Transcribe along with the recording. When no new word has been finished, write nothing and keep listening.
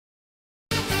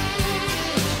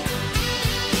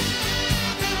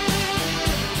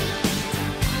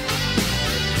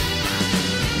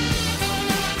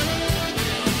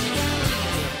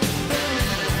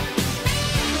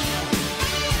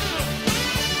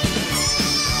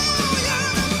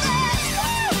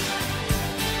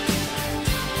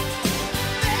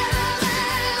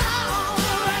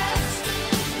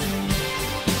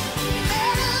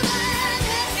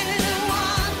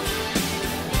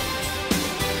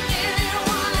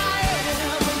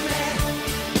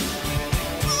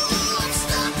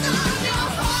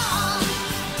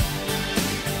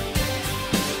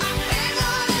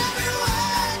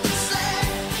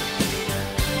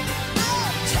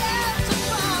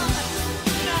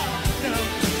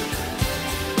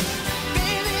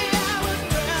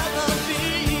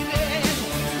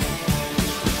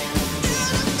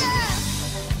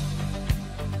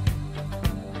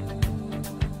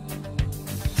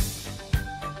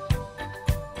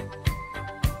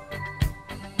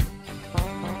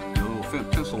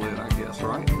foxhole in, I guess,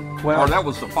 right? Well, or that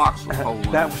was the foxhole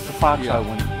one. That was the foxhole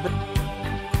one.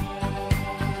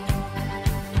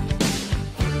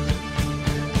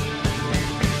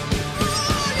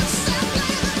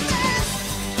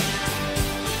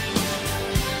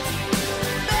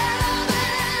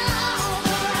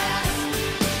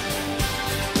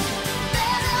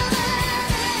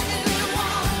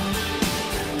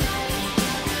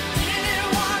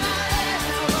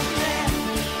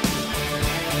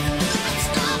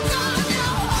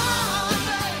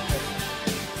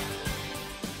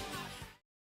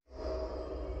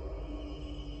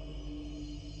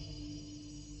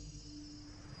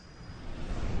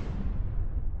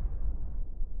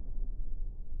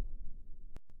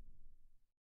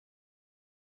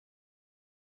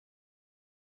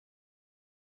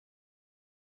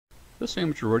 This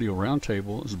Amateur Radio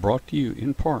Roundtable is brought to you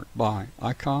in part by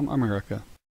ICOM America.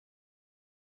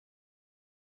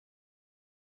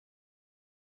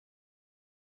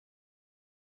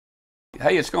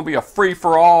 Hey, it's going to be a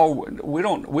free-for-all. We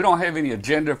don't have any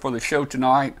agenda for the show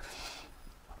tonight.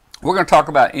 We're going to talk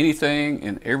about anything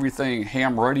and everything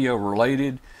ham radio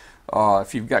related.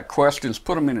 If you've got questions,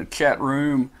 put them in the chat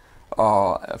room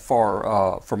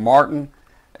for Martin,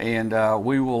 and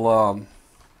we will.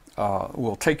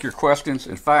 We'll take your questions.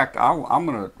 In fact, I'm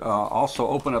going to also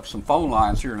open up some phone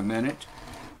lines here in a minute.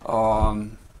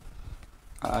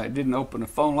 I didn't open the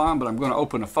phone line, but I'm going to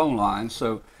open the phone line.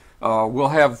 So we'll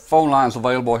have phone lines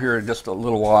available here in just a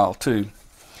little while too.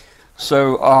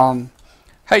 So,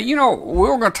 hey, you know,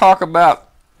 we're going to talk about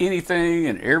anything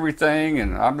and everything,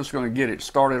 and I'm just going to get it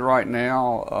started right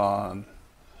now.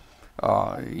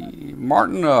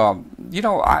 Martin, you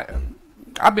know,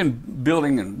 I've been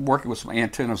building and working with some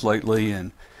antennas lately,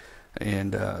 and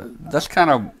that's kind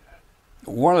of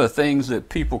one of the things that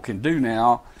people can do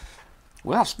now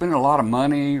without spending a lot of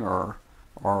money or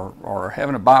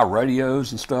having to buy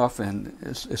radios and stuff. And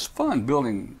it's fun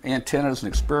building antennas and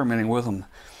experimenting with them.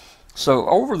 So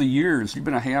over the years, you've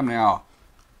been a ham now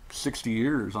 60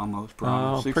 years almost,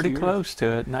 probably. Oh, pretty close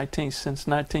to it. Since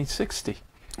 1960.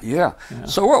 Yeah.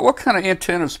 So what kind of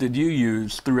antennas did you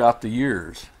use throughout the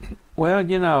years? Well,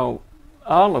 you know,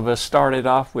 all of us started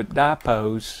off with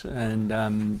dipos,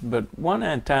 and but one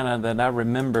antenna that I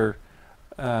remember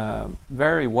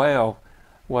very well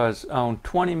was on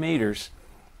 20 meters.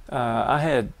 I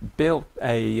had built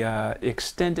a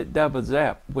extended double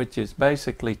zap, which is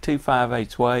basically 2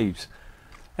 5/8 waves,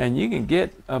 and you can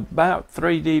get about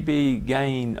 3 dB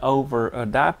gain over a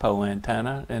dipo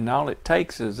antenna, and all it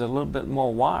takes is a little bit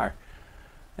more wire.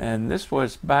 And this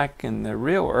was back in the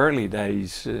real early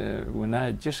days when I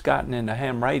had just gotten into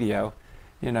ham radio.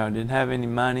 You know, didn't have any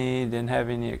money, didn't have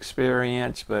any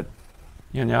experience, but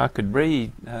you know, I could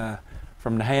read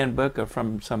from the handbook or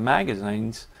from some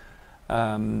magazines.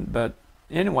 But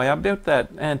anyway, I built that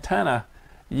antenna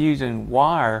using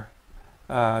wire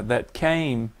that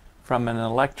came from an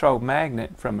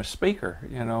electromagnet from a speaker.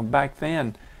 You know, back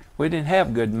then we didn't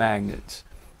have good magnets,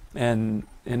 and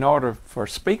in order for a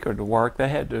speaker to work, they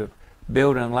had to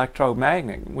build an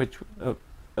electromagnet, which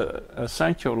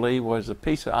essentially was a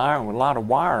piece of iron with a lot of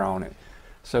wire on it.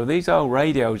 So these old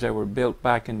radios that were built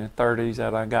back in the 30s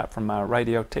that I got from my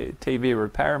radio TV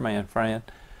repairman friend,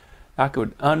 I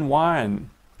could unwind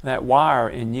that wire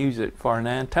and use it for an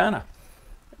antenna.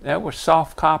 That was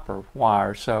soft copper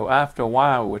wire, so after a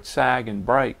while it would sag and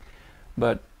break.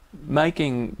 But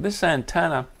making this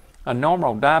antenna, a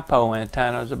normal dipo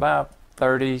antenna, is about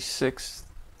 36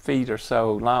 feet or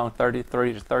so long,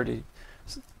 33 to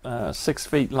 36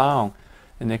 feet long.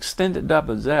 An extended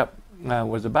double zap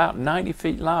was about 90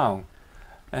 feet long,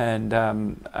 and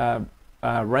I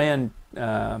ran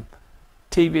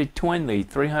TV twin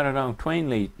lead, 300 ohm twin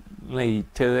lead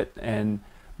to it, and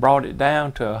brought it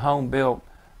down to a home-built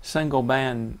single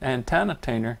band antenna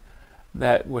tuner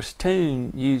that was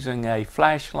tuned using a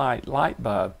flashlight light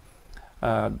bulb.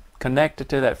 Connected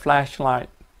to that flashlight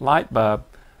light bulb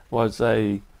was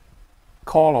a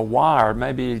coil of wire,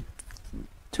 maybe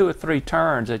 2 or 3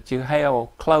 turns that you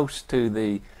held close to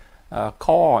the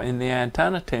coil in the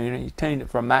antenna tuner. You tuned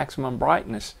it for maximum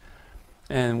brightness,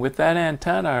 and with that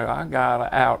antenna I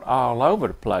got out all over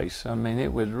the place. I mean,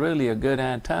 it was really a good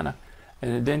antenna,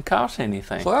 and it didn't cost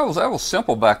anything. So that was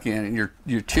simple back then. And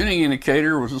your tuning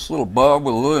indicator was this little bulb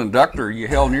with a little inductor you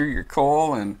held near your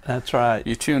coil, and that's right.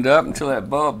 You tuned up until that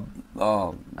bulb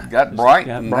got bright,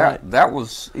 and that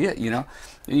was it. You know.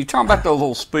 And you talk about those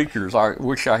little speakers. I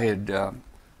wish I had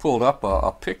pulled up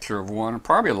a picture of one.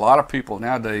 Probably a lot of people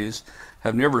nowadays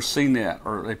have never seen that,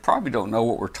 or they probably don't know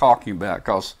what we're talking about,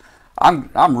 because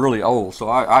I'm really old, so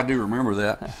I do remember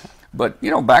that. But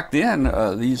you know, back then,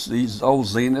 these old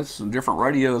Zeniths and different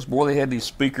radios, boy, they had these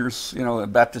speakers, you know,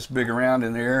 about this big around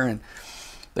in there, and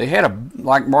they had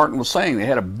like Martin was saying, they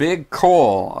had a big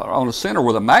coil on the center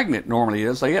where the magnet normally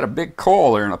is. They had a big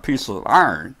coil there and a piece of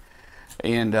iron,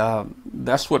 and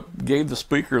that's what gave the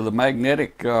speaker the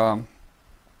magnetic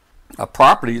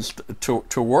properties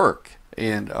to work.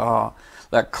 And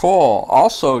that coil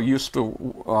also used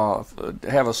to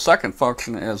have a second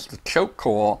function as the choke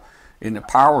coil in the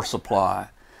power supply.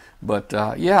 But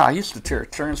yeah, I used to tear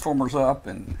transformers up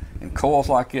and coils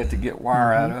like it to get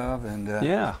wire out of, and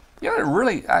yeah. Yeah, it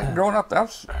really. Growing up,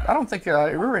 I don't think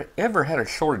I ever had a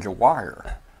shortage of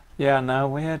wire. Yeah, no,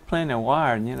 we had plenty of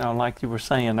wire, and you know, like you were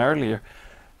saying earlier,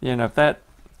 you know, if that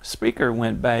speaker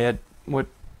went bad, what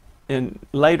in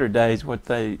later days what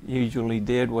they usually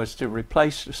did was to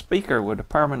replace the speaker with a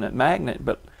permanent magnet,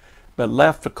 but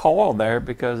left the coil there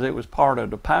because it was part of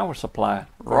the power supply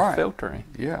for filtering.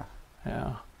 Yeah.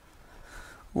 Yeah.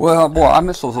 Well, boy, I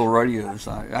miss those old radios.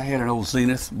 I had an old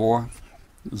Zenith, boy.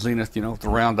 Zenith, you know, with the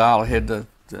round dial. It had the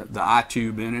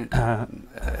I-tube in it,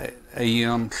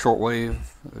 AM, shortwave.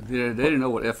 They didn't know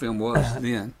what FM was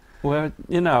then. Well,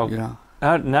 you know,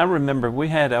 I remember we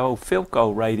had an old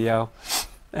Philco radio,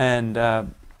 and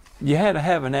you had to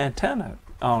have an antenna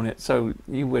on it. So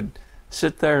you would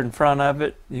sit there in front of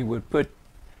it. You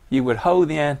would hold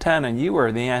the antenna, and you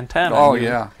were the antenna. Oh, you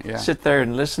yeah. sit there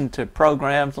and listen to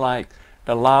programs like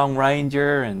the Long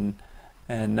Ranger and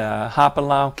Hop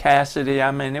Along Cassidy.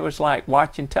 I mean, it was like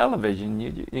watching television.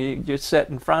 You just sit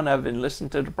in front of it and listen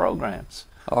to the programs.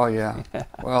 Oh yeah.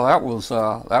 Well, that was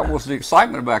the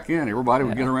excitement back then. Everybody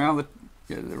would get around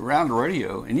the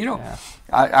radio, and you know,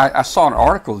 I saw an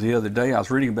article the other day. I was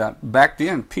reading about back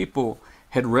then people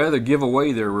had rather give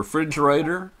away their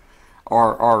refrigerator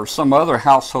or some other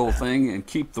household thing and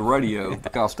keep the radio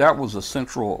because that was a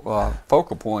central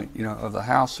focal point, you know, of the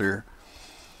house here.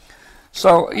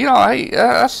 So, you know, hey,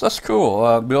 that's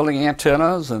cool, building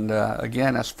antennas, and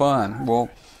again, that's fun. Well,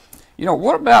 you know,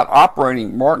 what about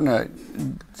operating,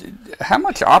 Martin? How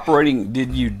much operating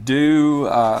did you do?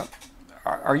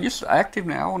 Are you active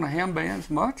now on the ham bands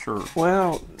much, or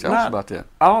well, tell us about that?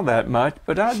 All that much,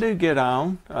 but I do get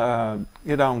on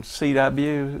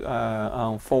CW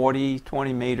on 40,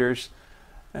 20 meters,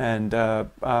 and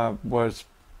I was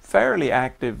fairly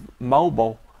active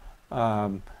mobile.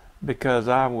 Because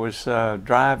I was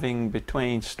driving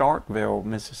between Starkville,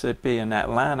 Mississippi and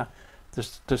Atlanta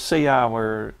to see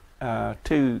our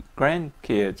two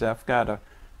grandkids. I've got a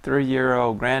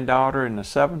 3-year-old granddaughter and a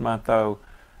 7-month-old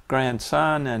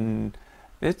grandson, and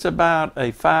it's about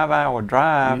a 5-hour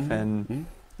drive, and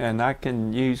I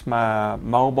can use my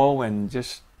mobile and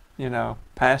just, you know,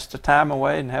 pass the time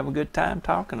away and have a good time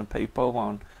talking to people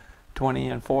on 20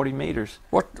 and 40 meters.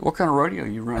 What kind of radio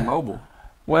you run mobile?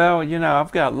 Well, you know,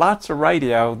 I've got lots of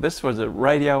radio. This was a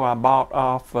radio I bought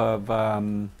off of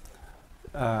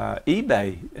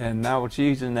eBay, and I was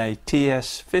using a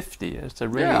TS50. It's a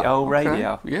really old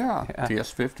radio. Yeah,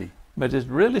 TS50. But it's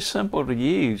really simple to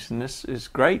use, and this is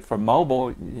great for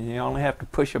mobile. You only have to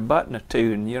push a button or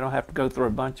two, and you don't have to go through a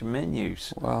bunch of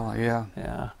menus. Well, yeah.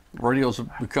 Yeah. Radios have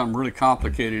become really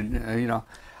complicated. You know,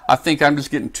 I think I'm just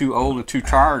getting too old and too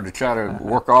tired to try to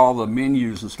work all the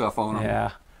menus and stuff on them.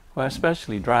 Yeah. Well,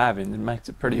 especially driving, it makes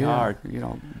it pretty hard. You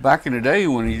know, back in the day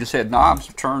when you just had knobs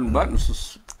to turn buttons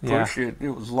to push it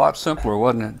was a lot simpler,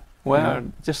 wasn't it?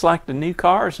 Well, just like the new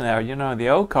cars now, you know, the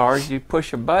old cars, you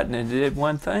push a button and it did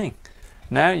one thing.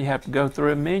 Now you have to go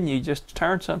through a menu just to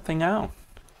turn something on.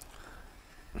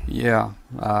 Yeah,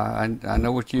 I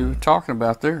know what you're talking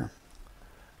about there.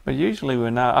 But usually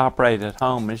when I operate at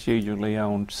home, it's usually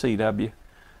on CW.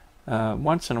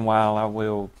 Once in a while I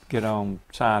will get on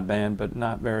sideband, but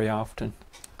not very often.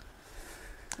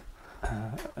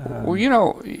 Well, you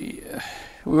know,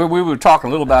 we were talking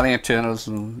a little about antennas,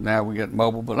 and now we get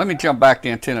mobile, but let me jump back to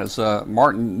antennas.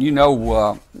 Martin, you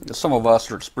know, some of us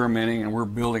are experimenting and we're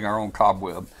building our own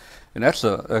cobweb, and that's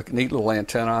a neat little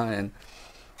antenna. And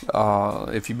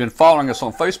if you've been following us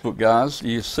on Facebook, guys,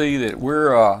 you see that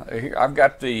we're I've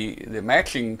got the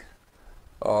matching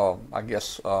I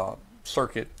guess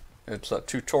circuit. It's 2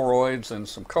 toroids and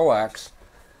some coax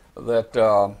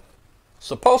that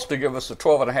supposed to give us a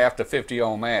 12.5 to 50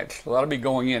 ohm match. So that'll be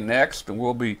going in next, and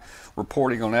we'll be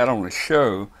reporting on that on the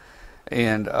show.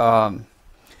 And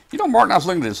you know, Martin, I was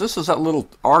looking at this. This is that little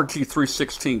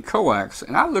RG316 coax,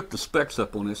 and I looked the specs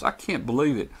up on this. I can't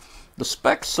believe it. The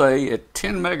specs say at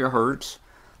 10 megahertz,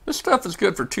 this stuff is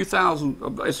good for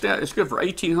 2,000. It's good for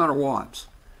 1,800 watts.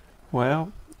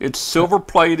 Well, it's silver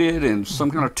plated and some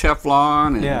kind of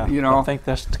Teflon, and Yeah, you know, I think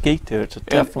that's the key to it. It's a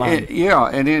Teflon. yeah,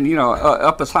 and then you know,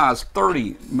 up as high as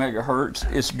 30 megahertz,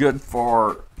 it's good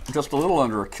for just a little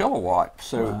under a kilowatt.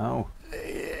 So Wow.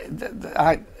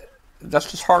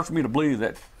 that's just hard for me to believe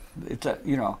that it's that,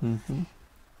 you know. Mm-hmm.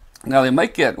 Now they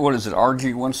make it, what is it,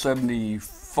 RG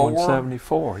 174?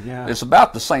 174, yeah. It's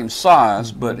about the same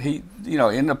size, Mm-hmm. but he, you know,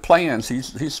 in the plans he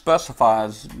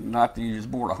specifies not to use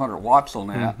more than 100 watts on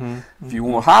that. Mm-hmm. If you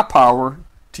want high power,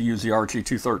 to use the RG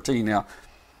 213. Now,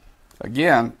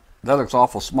 again, that looks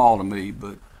awful small to me,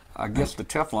 but I guess the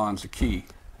Teflon's the key.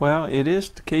 Well, it is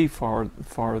the key for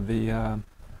the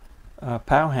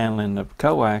power handling of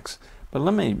coax. But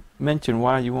let me mention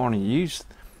why you want to use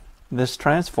this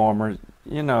transformer.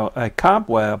 You know, a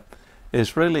cobweb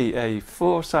is really a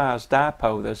full-size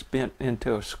dipole that's bent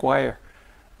into a square,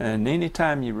 and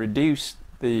anytime you reduce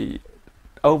the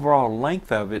overall length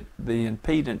of it, the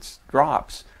impedance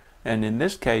drops, and in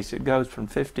this case it goes from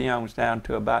 50 ohms down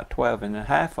to about 12.5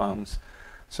 ohms.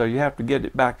 So you have to get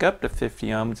it back up to 50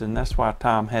 ohms, and that's why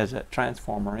Tom has that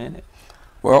transformer in it.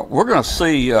 Well, we're going to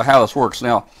see how this works.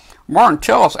 Now, Martin,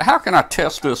 tell us, how can I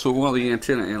test this with one of the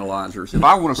antenna analyzers? If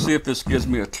I want to see if this gives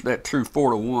me that true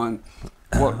 4-to-1,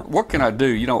 what can I do?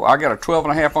 You know, I got a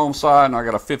 12.5 ohm side and I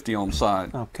got a 50 ohm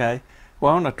side. Okay.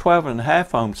 Well, on the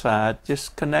 12.5 ohm side,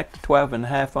 just connect the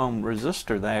 12.5 ohm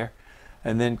resistor there,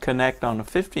 and then connect on the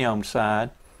 50 ohm side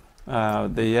the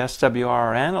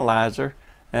SWR analyzer.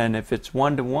 And if it's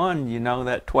 1-to-1, you know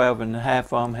that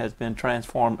 12.5 ohm has been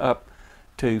transformed up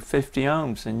to 50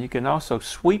 ohms. And you can also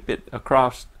sweep it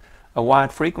across a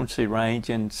wide frequency range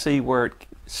and see where it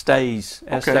stays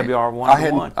SWR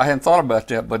 1-to-1. I hadn't thought about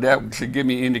that, but that should give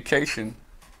me an indication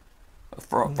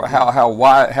for how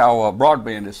wide, how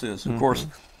broadband this is. Of course,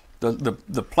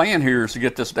 the plan here is to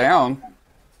get this down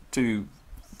to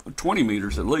 20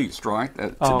 meters at least, right?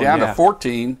 Down to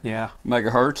 14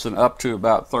 megahertz and up to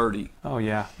about 30. Oh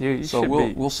yeah. So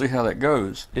we'll see how that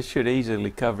goes. It should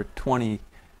easily cover 20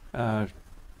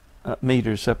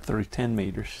 meters up through 10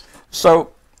 meters.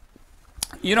 So,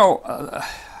 you know,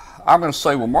 I'm going to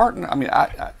say, well, Martin, I mean,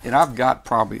 I've got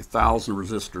probably 1,000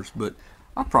 resistors, but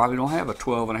I probably don't have a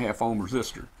 12.5 ohm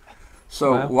resistor.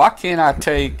 So why can't I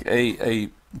take a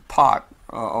pot,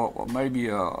 maybe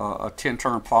a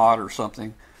 10-turn pot or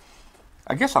something?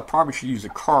 I guess I probably should use a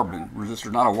carbon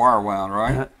resistor, not a wire wound,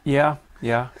 right? Yeah.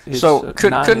 So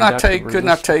couldn't I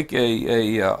take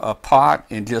a pot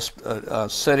and just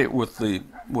set it with the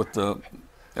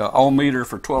ohm meter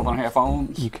for 12.5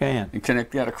 ohms? You can. And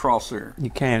connect that across there.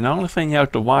 You can. The only thing you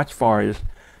have to watch for is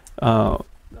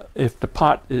if the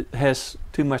pot has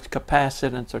too much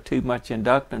capacitance or too much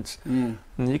inductance. And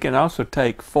you can also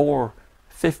take 4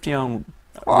 50 ohm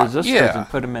resistors and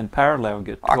put them in parallel,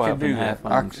 get 12.5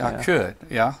 ohms. I could,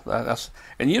 yeah.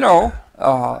 And you know,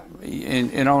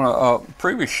 and on a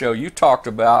previous show, you talked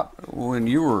about when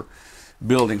you were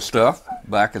building stuff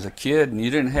back as a kid, and you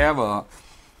didn't have a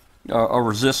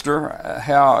resistor,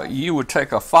 how you would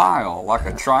take a file, like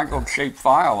a triangle-shaped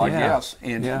file, I guess,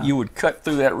 and you would cut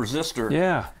through that resistor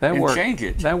and change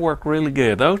it. That worked really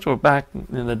good. Those were back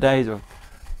in the days of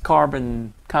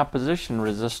carbon composition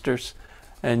resistors,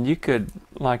 and you could,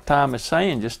 like Tom is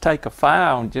saying, just take a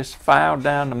file and just file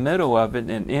down the middle of it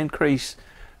and increase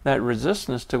that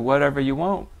resistance to whatever you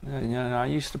want. You know, I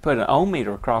used to put an ohm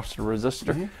meter across the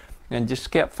resistor and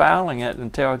just kept filing it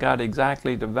until I got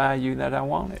exactly the value that I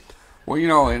wanted. Well, you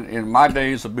know, in my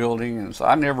days of building, and so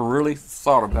I never really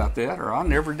thought about that, or I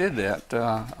never did that.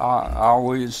 I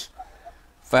always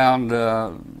found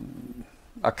a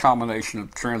combination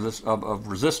of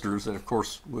resistors that, of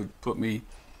course, would put me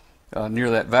near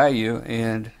that value.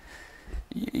 And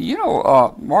you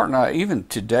know, Martin, even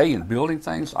today in building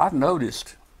things, I've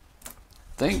noticed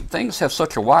things have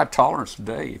such a wide tolerance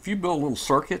today. If you build little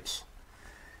circuits,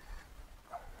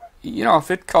 you know, if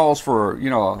it calls for a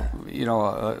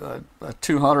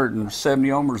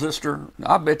 270 ohm resistor,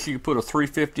 I bet you could put a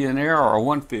 350 in there or a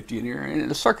 150 in there, and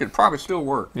the circuit would probably still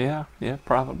work. Yeah,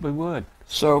 probably would.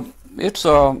 So it's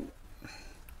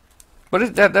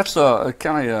but that's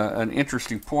kind of an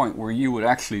interesting point where you would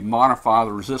actually modify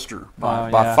the resistor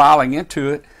by filing into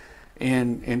it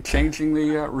and changing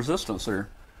the resistance there.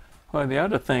 Well, the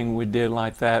other thing we did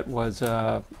like that was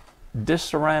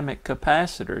diceramic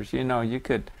capacitors. You know, you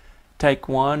could take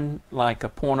one like a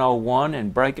 0.01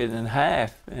 and break it in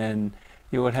half, and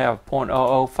you would have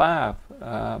 0.005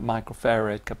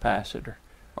 microfarad capacitor.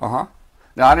 Now,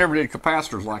 I never did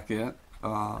capacitors like that,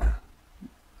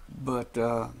 but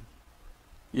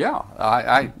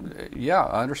I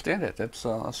understand it. That's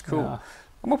cool.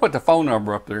 I'm gonna put the phone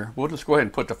number up there. We'll just go ahead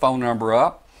and put the phone number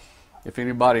up, if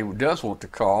anybody does want to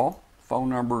call, phone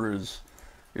number is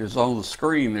on the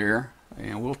screen there,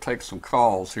 and we'll take some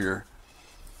calls here.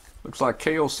 Looks like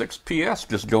KO6PS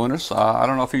just joined us. I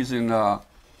don't know if he's in.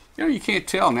 You can't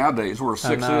tell nowadays where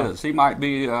 6 is. He might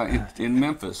be in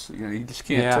Memphis. You just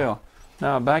can't tell.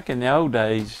 No, back in the old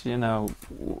days,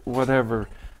 whatever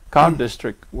call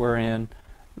district we're in,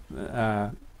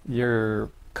 your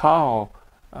call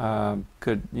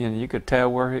could, you could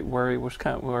tell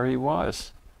where he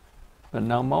was, but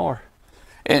no more.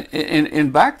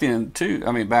 And back then too,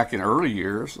 I mean, back in early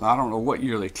years, I don't know what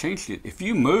year they changed it. If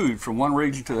you moved from one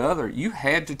region to the other, you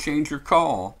had to change your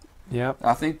call. Yep.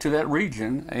 I think to that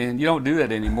region, and you don't do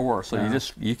that anymore. So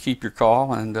you keep your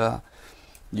call, and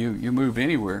you move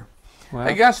anywhere. Well,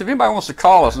 hey guys, if anybody wants to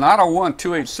call us,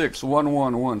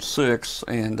 901-286-1116,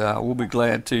 and we'll be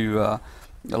glad to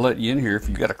let you in here if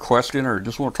you've got a question or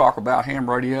just want to talk about ham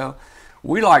radio.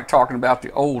 We like talking about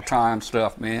the old time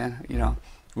stuff, man.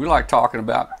 We like talking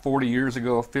about 40 years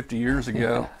ago, 50 years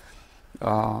ago.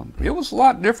 It was a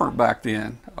lot different back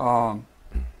then.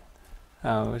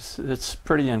 It's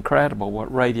pretty incredible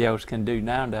what radios can do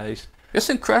nowadays. It's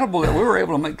incredible that we were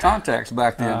able to make contacts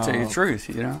back then, to tell you the truth,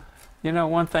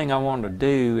 One thing I want to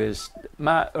do is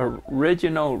my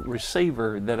original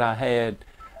receiver that I had,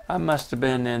 I must have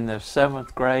been in the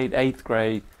 7th grade, 8th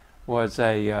grade, was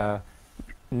a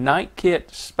Night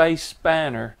Kit Space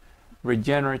Spanner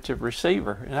regenerative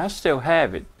receiver, and I still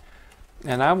have it.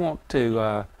 And I want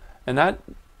to, and I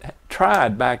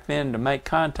tried back then to make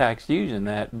contacts using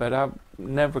that, but I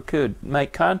never could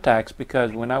make contacts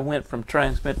because when I went from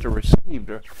transmit to receive,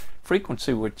 the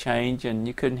frequency would change and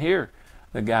you couldn't hear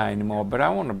the guy anymore. But I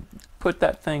want to put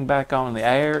that thing back on the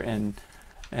air and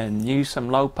use some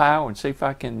low power and see if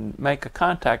I can make a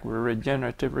contact with a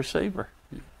regenerative receiver.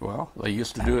 Well, they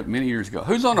used to do it many years ago.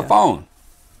 Who's on the phone?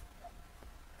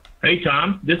 Hey,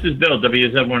 Tom. This is Bill,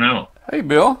 WS1L. Hey,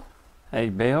 Bill. Hey,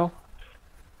 Bill.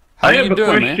 I have a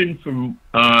question from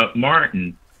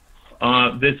Martin.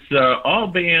 This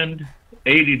all-band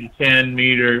 80 to 10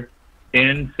 meter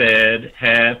end-fed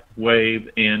half-wave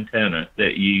antenna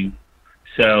that you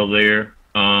sell there.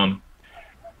 I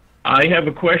have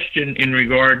a question in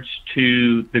regards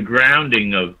to the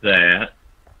grounding of that.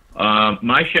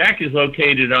 My shack is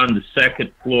located on the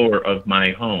 2nd floor of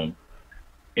my home,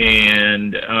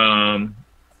 and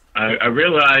I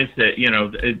realize that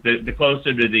the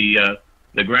closer to the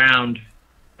ground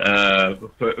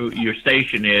your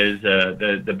station is,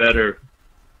 the better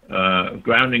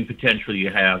grounding potential you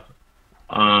have.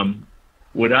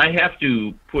 Would I have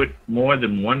to put more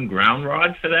than one ground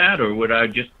rod for that, or would I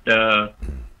just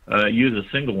use a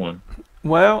single one?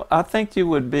 Well, I think you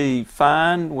would be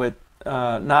fine with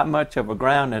not much of a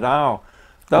ground at all.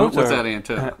 What's that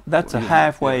antenna? That's a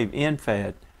half-wave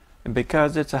end-fed. And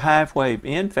because it's a half-wave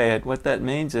end-fed, what that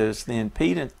means is the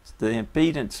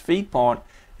impedance feed point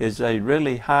is a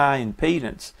really high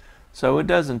impedance. So it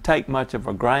doesn't take much of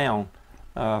a ground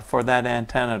for that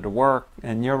antenna to work.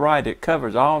 And you're right, it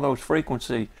covers all those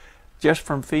frequencies just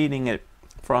from feeding it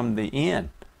from the end.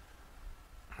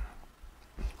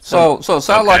 So it sounds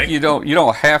like you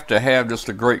don't have to have just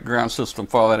a great ground system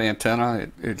for that antenna.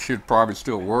 It should probably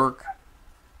still work.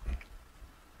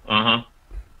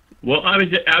 Well, I was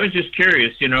just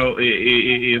curious,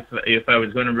 if I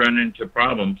was going to run into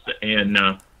problems, and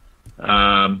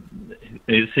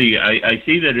see, I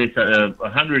see that it's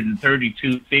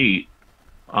 132 feet.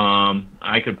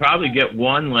 I could probably get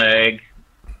one leg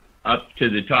up to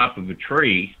the top of a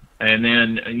tree, and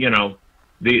then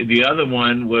the other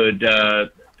one would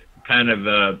kind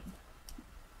of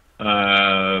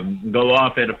go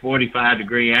off at a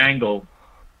 45-degree angle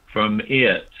from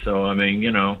it. So I mean,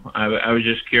 I was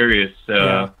just curious.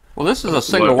 Well, this is a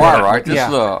single wire, right? This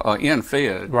is a end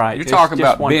fed. Right. You're talking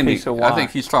about bending. Piece of wire. I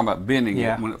think he's talking about bending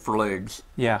it for legs.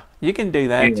 Yeah, you can do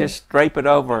that. Just drape it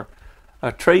over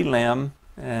a tree limb,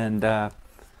 and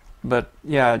but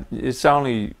yeah, it's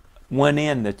only one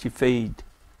end that you feed.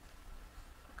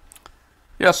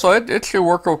 Yeah, so it should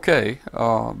work okay,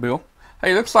 Bill.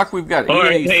 Hey, looks like we've got. All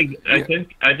right, hey,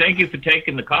 I thank you for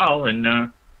taking the call, and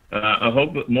I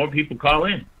hope more people call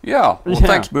in. Yeah, well,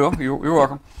 thanks, Bill. You're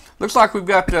welcome. Looks like we've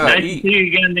got. Nice to see you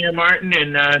again there, Martin,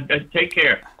 and take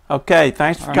care. Okay,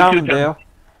 thanks for calling, Bill.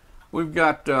 We've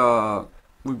got a.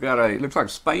 Looks like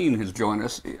Spain has joined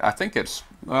us. I think it's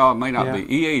it may not be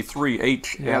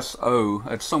EA3HSO.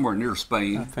 That's somewhere near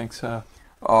Spain. I think so.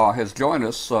 Has joined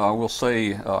us. We'll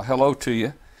say hello to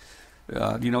you.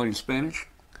 Do you know any Spanish?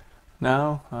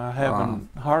 No, I haven't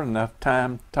hard enough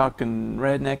time talking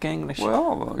redneck English.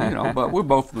 Well, but we're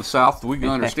both from the South. We can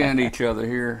understand each other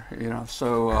here,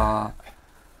 So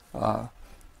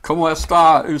 ¿Cómo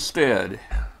está usted?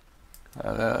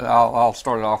 I'll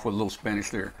start it off with a little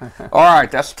Spanish there. All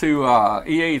right, that's to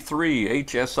EA3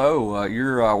 HSO.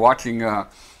 You're watching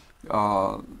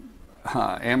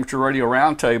Amateur Radio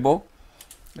Roundtable,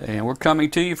 and we're coming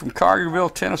to you from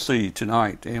Collierville, Tennessee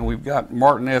tonight. And we've got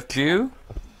Martin F. Jew,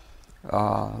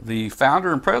 the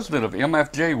founder and president of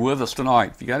MFJ, with us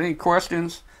tonight. If you got any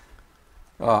questions,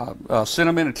 send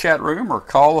them in the chat room or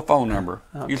call the phone number.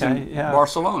 He's in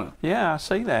Barcelona. Yeah, I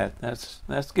see that.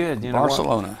 That's good. You know,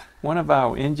 Barcelona. One of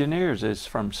our engineers is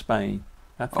from Spain.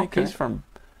 I think he's from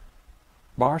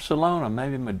Barcelona,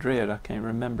 maybe Madrid. I can't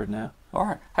remember now. All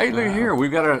right. Hey, look here.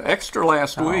 We've got an extra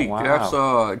last week. Wow. That's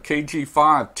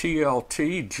KG5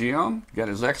 TLT Jim. Got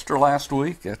his extra last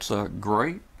week. That's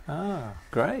great. Oh,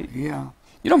 great. Yeah.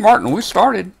 You know, Martin, we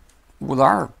started with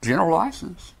our general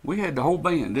license. We had the whole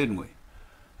band, didn't we?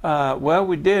 Well,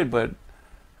 we did, but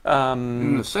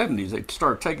in the 70s, they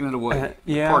started taking it away.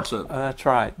 Parts of it. That's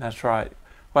right. That's right.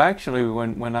 Well, actually,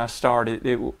 when I started,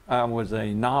 I was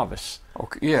a novice.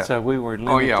 Okay. Yeah. So we were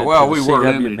limited. Oh yeah. Well, we were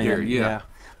limited band. here. Yeah.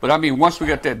 But I mean, once we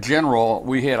got that general,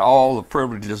 we had all the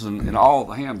privileges and all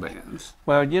the hand bands.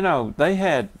 Well, you know, they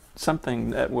had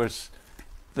something that was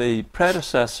the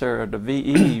predecessor of the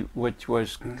VE, which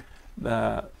was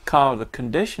called the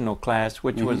conditional class,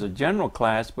 which was a general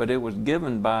class, but it was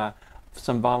given by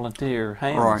some volunteer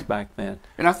hands back then.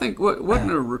 And I think, wasn't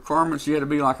the requirements you had to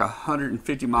be like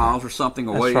 150 miles or something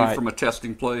away from a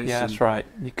testing place? Yeah, that's right.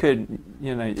 You couldn't,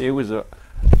 you know, it was a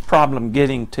problem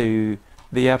getting to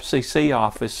the FCC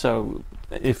office, so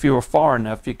if you were far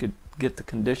enough, you could get the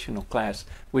conditional class,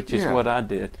 which is what I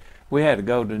did. We had to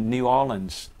go to New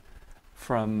Orleans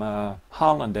from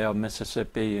Hollandale,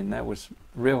 Mississippi, and that was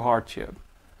real hardship.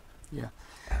 Yeah.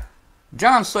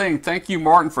 John's saying, thank you,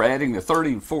 Martin, for adding the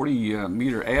 30 and 40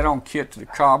 meter add-on kit to the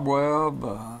Cobweb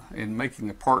and making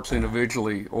the parts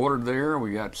individually ordered there.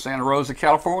 We got Santa Rosa,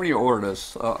 California joined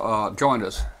us.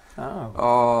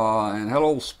 Oh. And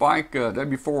hello, Spike,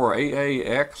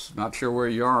 W4AAX, not sure where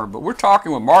you are, but we're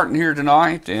talking with Martin here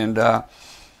tonight, and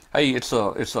hey, it's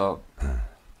a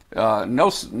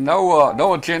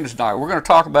no agenda tonight. We're going to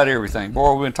talk about everything.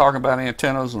 Boy, we've been talking about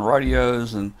antennas and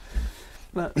radios and.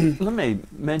 Let me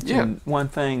mention one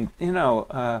thing. You know,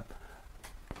 I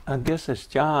guess it's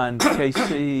John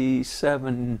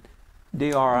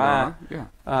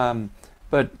KC7DRI.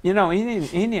 But you know,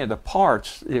 any of the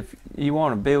parts, if you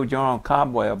want to build your own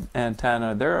Cobweb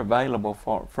antenna, they're available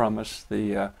from us.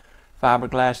 The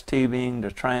fiberglass tubing,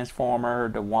 the transformer,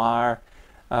 the wire,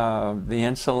 the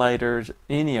insulators,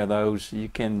 any of those you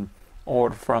can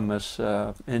order from us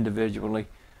individually.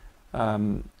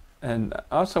 And I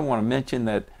also want to mention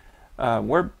that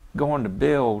we're going to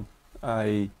build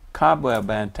a Cobweb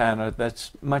antenna that's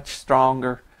much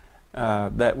stronger,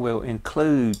 that will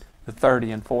include the 30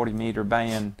 and 40 meter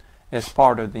band as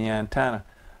part of the antenna.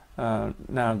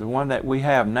 Now, the one that we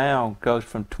have now goes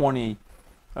from 20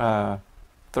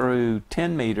 through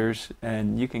 10 meters,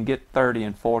 and you can get 30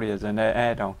 and 40 as an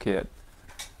add-on kit.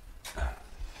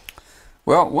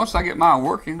 Well, once I get mine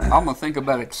working, I'm going to think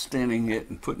about extending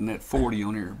it and putting that 40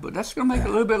 on here. But that's going to make it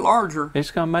a little bit larger. It's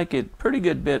going to make it a pretty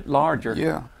good bit larger.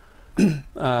 Yeah.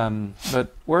 But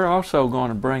we're also going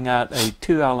to bring out a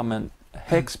 2-element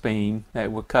hex beam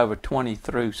that will cover 20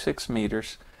 through 6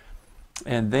 meters.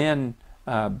 And then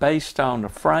based on the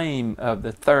frame of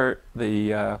the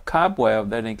Cobweb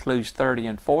that includes 30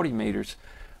 and 40 meters,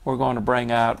 we're going to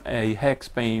bring out a hex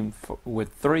beam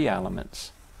with 3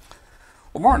 elements.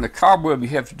 Well, Martin, the Cobweb you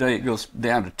have today, it goes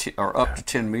down to up to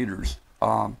 10 meters.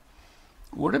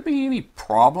 Would there be any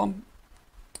problem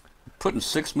putting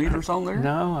 6 meters on there?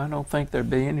 No, I don't think there'd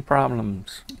be any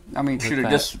problems. I mean, should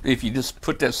it if you just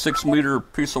put that 6 meter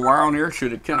piece of wire on there,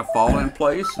 should it kind of fall in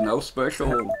place? No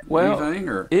special anything?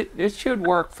 Or? It should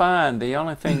work fine. The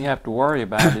only thing you have to worry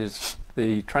about is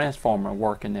the transformer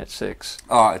working at 6.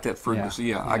 At that frequency,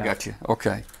 yeah, I got you.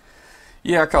 Okay.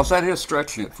 Yeah, because that is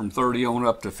stretching it from 30 on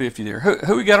up to 50 there.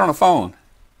 Who we got on the phone?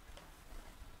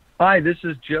 Hi, this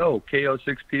is Joe,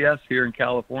 KO6PS here in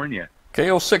California.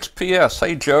 KO6PS.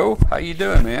 Hey, Joe. How you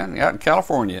doing, man? Out in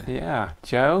California. Yeah,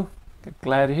 Joe.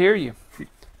 Glad to hear you.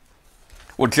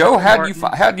 Well, Joe, how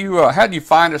do you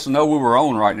find us and know we were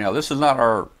on right now? This is not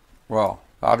our. Well,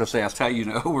 I'll just ask how you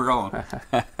know we're on.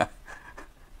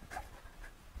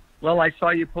 Well, I saw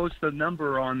you post the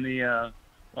number on the.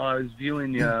 While I was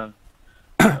viewing the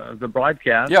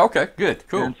broadcast. Yeah. Okay. Good.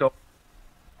 Cool. And so,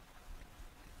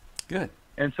 good.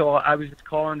 And so I was just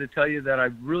calling to tell you that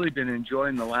I've really been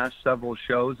enjoying the last several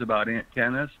shows about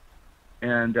antennas,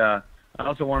 and I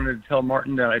also wanted to tell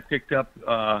Martin that I picked up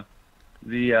the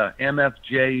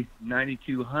MFJ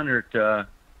 9200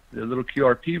 little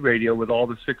QRP radio with all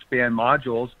the 6-band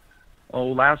modules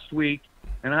last week,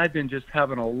 and I've been just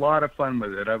having a lot of fun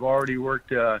with it. I've already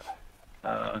worked off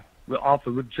of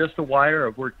just the wire.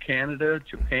 I've worked Canada,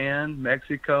 Japan,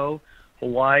 Mexico,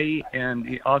 Hawaii,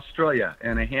 and Australia,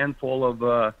 and a handful of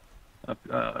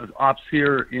ops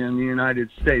here in the United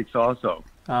States also.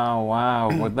 Oh wow!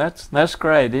 Well, that's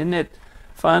great, isn't it?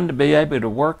 Fun to be able to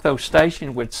work those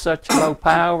stations with such low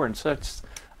power and such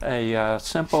a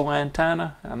simple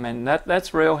antenna. I mean,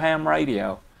 that's real ham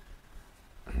radio.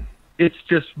 It's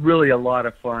just really a lot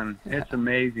of fun. It's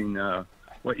amazing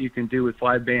what you can do with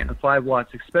 5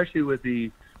 watts, especially with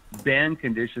the band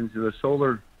conditions of the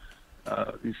solar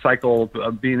cycle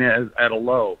being at a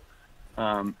low.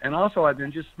 And also, I've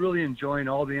been just really enjoying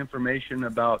all the information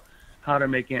about how to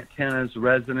make antennas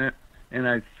resonant. And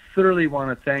I thoroughly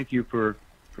want to thank you for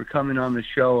coming on the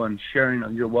show and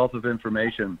sharing your wealth of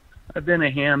information. I've been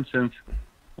a ham since,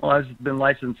 well, I've been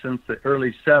licensed since the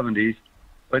early 70s.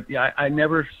 But yeah, I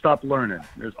never stop learning.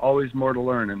 There's always more to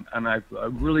learn, and I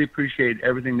really appreciate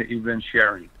everything that you've been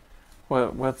sharing.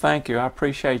 Well, thank you. I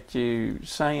appreciate you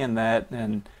saying that,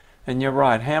 and you're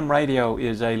right. Ham radio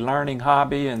is a learning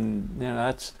hobby, and you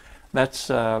know that's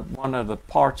one of the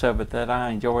parts of it that I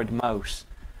enjoy the most.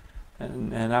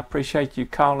 And I appreciate you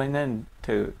calling in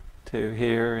to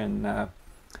here, and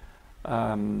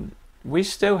we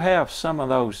still have some of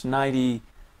those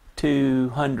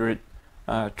 9200.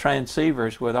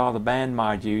 Transceivers with all the band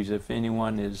modules, if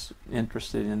anyone is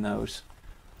interested in those.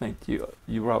 I think you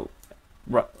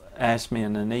asked me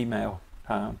in an email,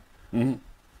 Tom.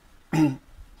 Mm-hmm.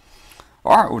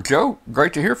 All right, well, Joe,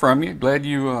 great to hear from you. Glad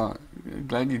you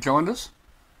joined us.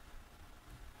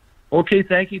 Okay,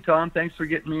 thank you, Tom. Thanks for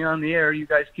getting me on the air. You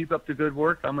guys keep up the good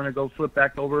work. I'm going to go flip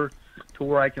back over to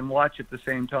where I can watch at the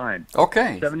same time.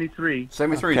 Okay. 73.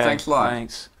 73. Okay, thanks a lot.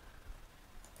 Thanks.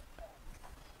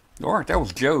 All right, that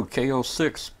was Joe,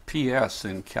 KO6PS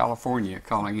in California,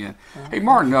 calling in. Hey,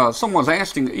 Martin, someone's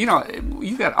asking, you know,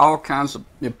 you got all kinds of,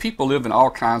 people live in all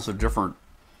kinds of different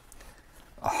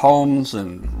homes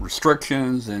and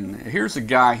restrictions, and here's a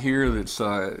guy here that's,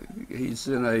 he's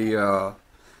in a,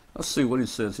 let's see what he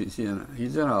says he's in.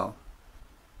 He's in a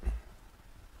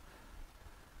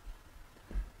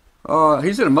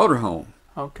motorhome.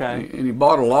 Okay. And he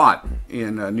bought a lot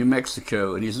in New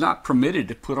Mexico, and he's not permitted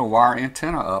to put a wire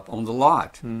antenna up on the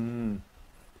lot.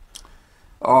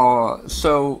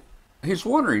 So he's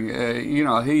wondering, you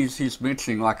know, he's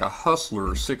mentioning like a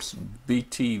Hustler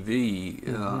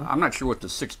 6BTV. I'm not sure what the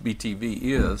 6BTV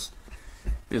is.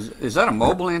 Is that a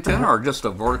mobile antenna or just a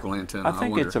vertical antenna? I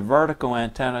think it's a vertical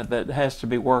antenna that has to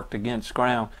be worked against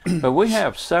ground. But we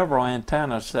have several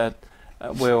antennas that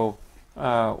will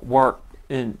work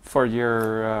for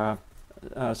your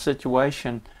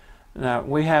situation. Now,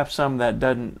 we have some that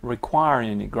doesn't require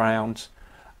any grounds.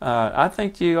 I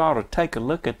think you ought to take a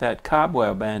look at that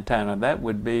cobweb antenna. That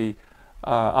would be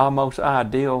almost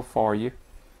ideal for you.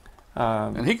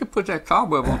 And he could put that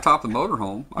cobweb on top of the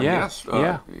motorhome, I guess.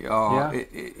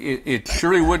 It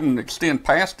surely wouldn't extend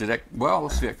past it. Well,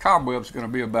 let's see, a cobweb's going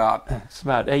to be about... It's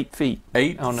about 8 feet.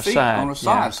 8 on the feet side. on the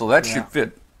side, so that should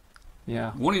fit.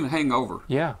 Yeah. Won't even hang over.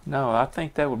 Yeah, no, I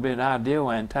think that would be an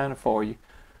ideal antenna for you.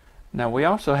 Now, we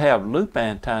also have loop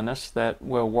antennas that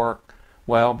will work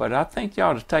well, but I think you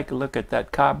ought to take a look at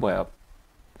that cobweb.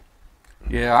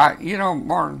 Yeah, you know,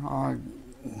 Martin,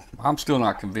 I'm still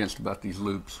not convinced about these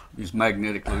loops, these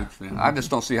magnetic loops. Man. I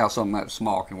just don't see how something that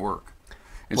small can work.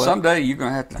 And someday you're going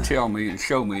to have to tell me and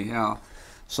show me how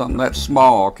something that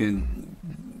small can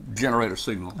generate a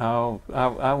signal. Oh,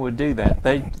 I would do that.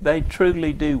 They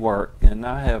truly do work, and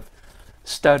I have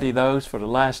studied those for the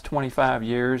last 25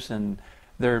 years, and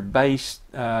they're based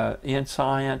in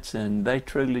science, and they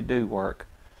truly do work.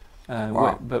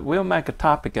 Wow. But we'll make a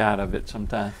topic out of it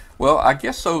sometime. Well, I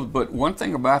guess so, but one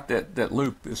thing about that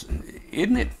loop is,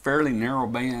 isn't it fairly narrow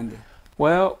band?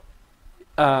 Well,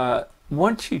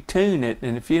 once you tune it,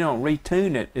 and if you don't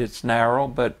retune it, it's narrow,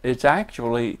 but it's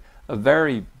actually a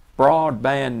very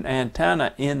broadband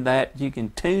antenna in that you can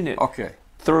tune it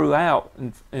throughout.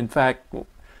 In fact,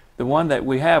 the one that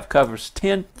we have covers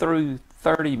 10 through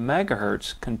 30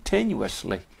 megahertz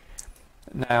continuously.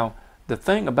 Now, the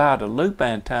thing about a loop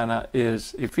antenna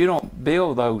is if you don't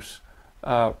build those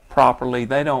properly,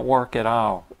 they don't work at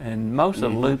all. And most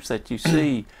of the loops that you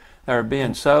see that are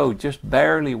being sold just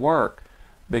barely work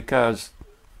because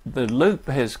the loop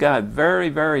has got very,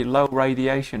 very low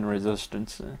radiation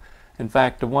resistance. In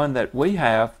fact, the one that we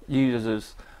have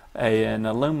uses an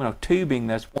aluminum tubing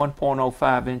that's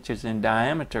 1.05 inches in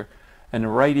diameter, and the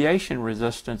radiation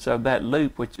resistance of that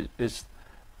loop, which is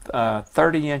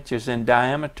 30 inches in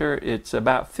diameter, it's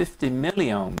about 50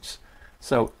 milliohms.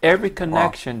 So every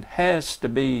connection has to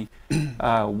be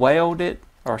welded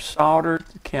or soldered.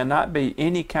 Cannot be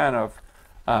any kind of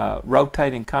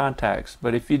rotating contacts.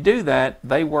 But if you do that,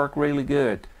 they work really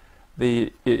good.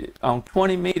 On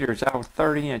 20 meters, our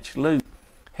 30-inch loop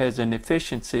has an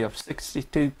efficiency of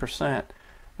 62%.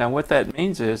 Now what that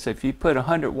means is if you put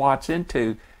 100 watts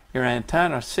into your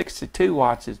antenna, 62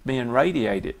 watts is being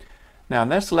radiated. Now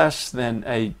that's less than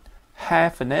a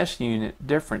half an S unit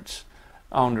difference.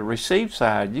 On the receive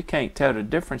side, you can't tell the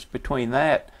difference between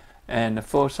that and the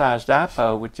full-size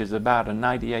dipole, which is about a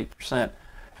 98%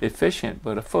 efficient.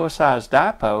 But a full-size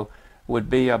dipole would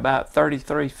be about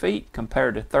 33 feet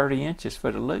compared to 30 inches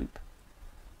for the loop.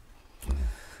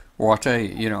 Well, I tell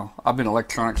you, I've been in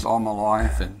electronics all my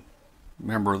life and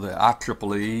member of the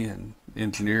IEEE and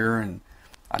engineer, and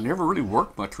I never really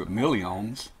worked much with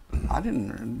milliohms. I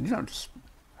didn't, just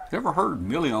never heard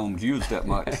milliohms used that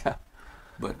much.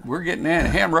 But we're getting in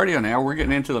ham radio now. We're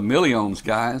getting into the milliohms,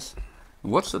 guys.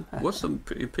 What's the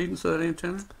impedance of that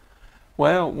antenna?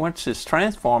 Well, once it's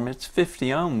transformed, it's 50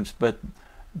 ohms, but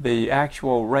the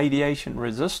actual radiation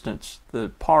resistance, the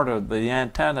part of the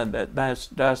antenna that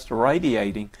does the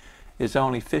radiating, is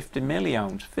only 50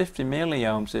 milliohms. 50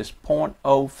 milliohms is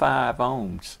 0.05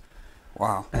 ohms.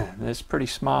 Wow. That's pretty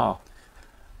small.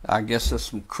 I guess there's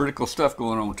some critical stuff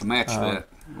going on to match that.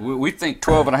 We think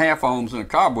 12.5 ohms in a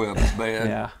cobweb is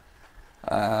bad.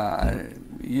 Yeah.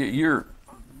 You're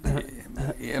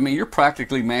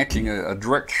practically matching a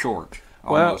direct short.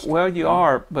 Almost. Well, you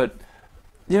are, but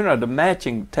the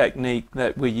matching technique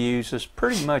that we use is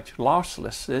pretty much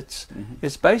lossless. It's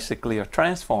basically a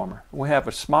transformer. We have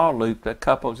a small loop that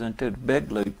couples into the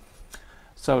big loop.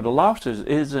 So the losses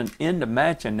isn't in the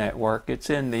matching network. It's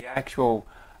in the actual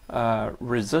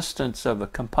resistance of the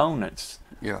components.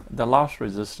 Yeah. The loss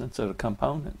resistance of the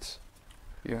components.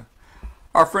 Yeah.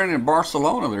 Our friend in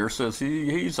Barcelona there says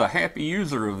he's a happy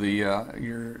user of the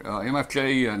your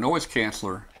MFJ noise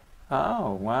canceller.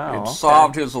 Oh, wow. It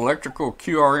solved his electrical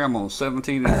QRM on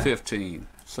 17 and 15.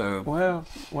 So well,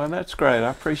 that's great. I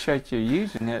appreciate you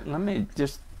using it. Let me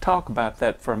just talk about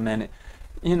that for a minute.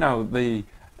 The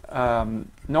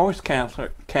noise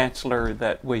canceller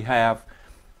that we have,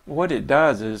 what it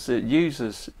does is it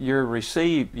uses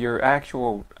your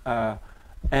actual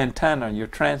antenna, your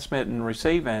transmit and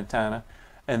receive antenna,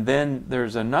 and then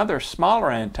there's another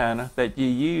smaller antenna that you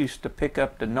use to pick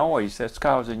up the noise that's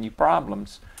causing you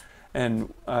problems.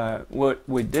 And what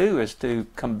we do is to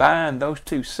combine those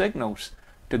two signals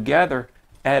together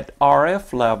at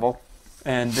RF level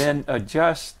and then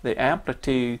adjust the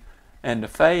amplitude and the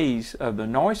phase of the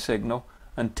noise signal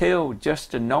until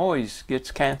just the noise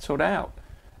gets canceled out.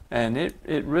 And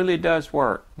it really does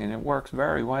work, and it works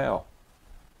very well.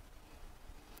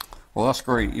 Well, that's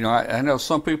great. I know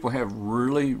some people have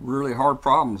really, really hard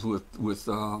problems with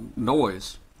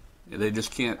noise. They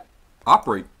just can't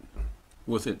operate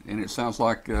with it, and it sounds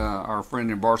like our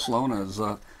friend in Barcelona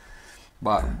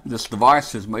this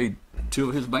device has made 2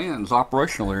 of his bands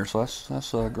operational there, so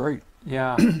that's great.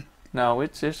 Yeah, no,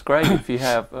 it's great if you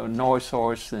have a noise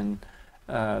source and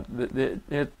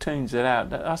it tunes it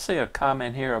out. I see a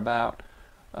comment here about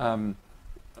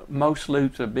most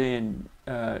loops are being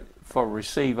for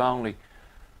receive only.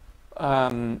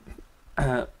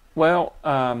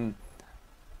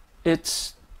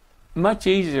 It's much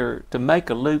easier to make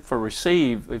a loop for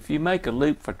receive. If you make a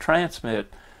loop for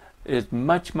transmit, it's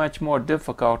much more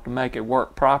difficult to make it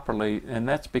work properly, and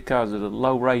that's because of the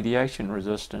low radiation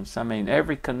resistance. I mean,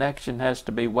 every connection has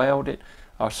to be welded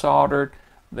or soldered.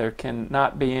 There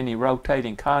cannot be any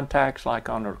rotating contacts like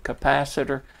on a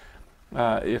capacitor.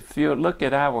 If you look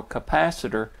at our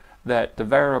capacitor, the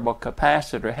variable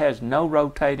capacitor has no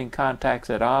rotating contacts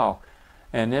at all,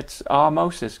 and it's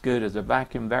almost as good as a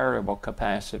vacuum variable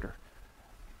capacitor.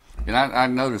 And I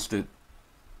noticed that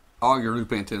all your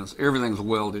loop antennas, everything's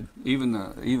welded. Even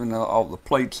all the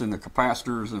plates and the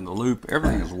capacitors and the loop,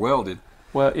 everything is welded.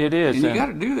 Well, it is. And you got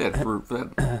to do that for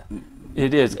that.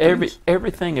 It is.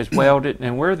 Everything is welded,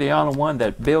 and we're the only one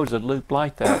that builds a loop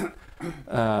like that.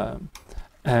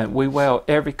 And we weld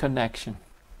every connection.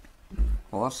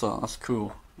 Well, that's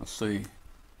cool. Let's see.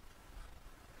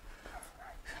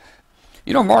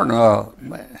 Martin,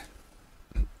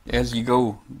 as you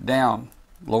go down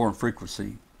lower in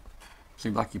frequency,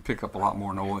 seems like you pick up a lot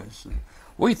more noise.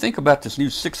 What do you think about this new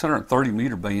 630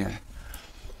 meter band?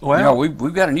 Well,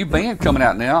 we've got a new band coming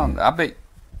out now, and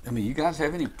you guys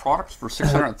have any products for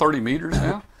 630 meters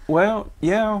now? Well,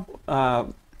 yeah,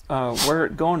 we're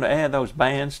going to add those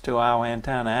bands to our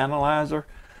antenna analyzer,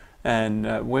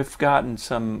 And we've gotten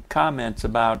some comments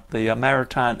about the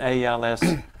Ameritine ALS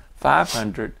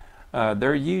 500.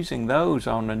 They're using those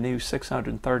on the new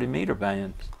 630 meter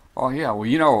bands. Oh yeah,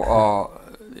 well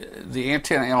the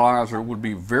antenna analyzer would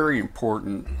be very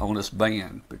important on this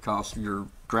band because your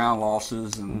ground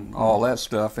losses and all that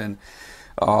stuff. And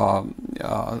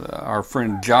our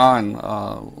friend John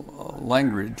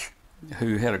Langridge,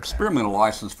 who had experimental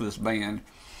license for this band,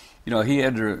 he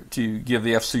had to give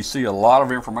the FCC a lot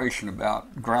of information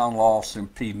about ground loss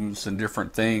impedance and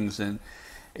different things, and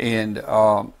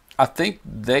I think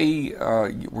they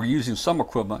were using some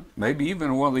equipment, maybe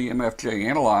even one of the MFJ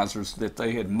analyzers that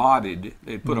they had modded.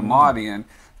 They put a mod in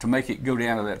to make it go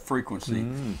down to that frequency.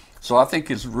 So I think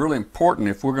it's really important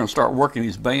if we're going to start working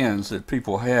these bands that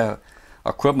people have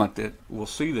equipment that will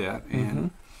see that. And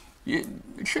it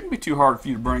shouldn't be too hard for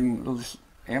you to bring those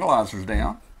analyzers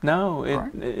down. No,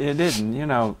 it isn't.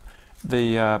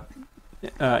 The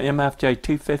MFJ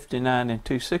 259 and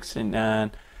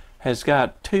 269 has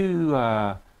got two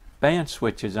band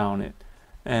switches on it,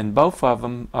 and both of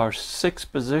them are 6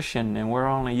 position, and we're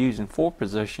only using 4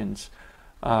 positions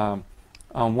on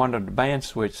one of the band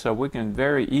switches, so we can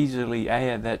very easily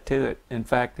add that to it. In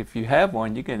fact, if you have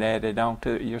one, you can add it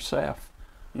onto it yourself.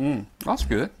 That's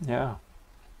good. Yeah.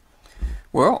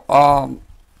 Well,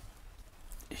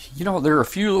 there are a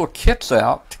few little kits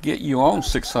out to get you on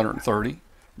 630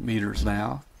 meters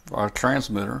now, our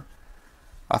transmitter.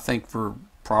 I think for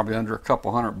probably under a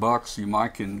couple $100 you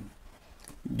might can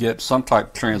get some type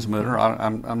of transmitter.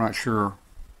 I'm not sure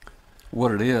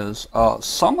what it is.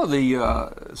 Some of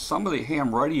the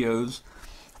ham radios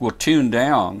will tune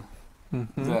down.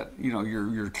 That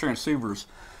your transceivers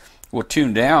will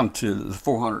tune down to the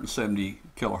 470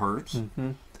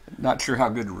 kilohertz. Not sure how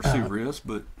good the receiver is,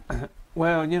 but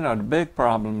well, the big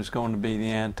problem is going to be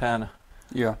the antenna.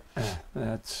 Yeah.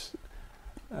 That's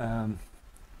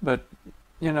but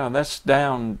that's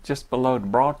down just below the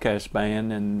broadcast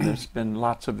band, and there's been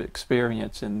lots of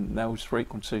experience in those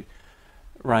frequency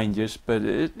ranges. But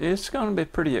it's going to be a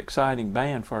pretty exciting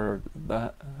band for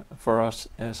us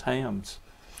as hams.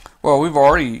 Well, we've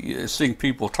already seen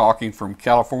people talking from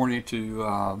California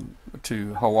to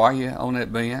Hawaii on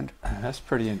that band. That's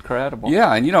pretty incredible.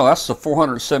 Yeah, and that's the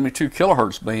 472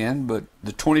 kilohertz band, but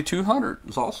the 2200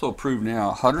 is also approved now,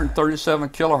 137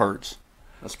 kilohertz.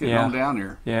 That's getting on down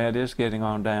there. Yeah, it is getting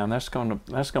on down. That's going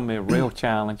to be a real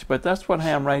challenge. But that's what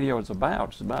ham radio is about.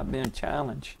 It's about being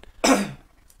challenged.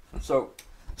 So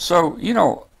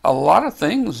a lot of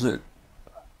things that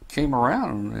came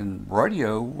around in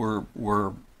radio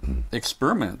were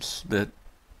experiments that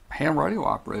ham radio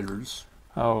operators.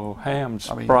 Oh, hams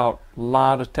brought a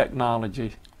lot of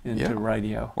technology into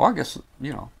radio. Well, I guess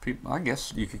I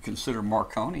guess you could consider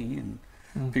Marconi and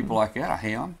people like that a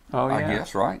ham. Oh, yeah. I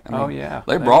guess, right?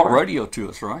 They brought radio to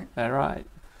us, right? That's right.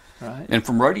 And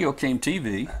from radio came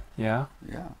TV. Yeah.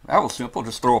 That was simple.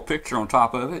 Just throw a picture on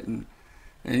top of it, and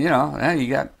now you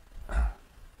got a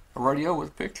radio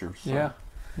with pictures. So.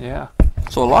 Yeah.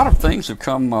 So a lot of things have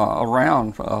come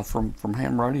around from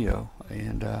ham radio,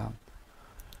 and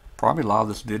probably a lot of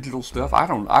this digital stuff. I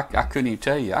couldn't even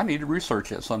tell you. I need to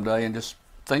research it someday and just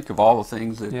think of all the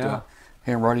things that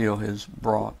ham radio has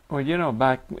brought. Well,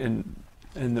 back in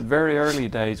the very early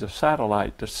days of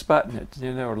satellite, the Sputnik,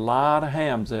 there were a lot of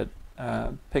hams that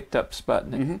picked up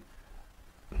Sputnik.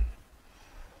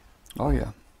 Oh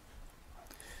yeah.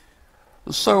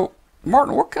 So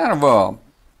Martin, what kind of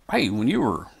when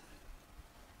you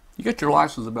got your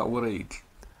license about what age?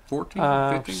 14,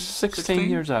 15, 16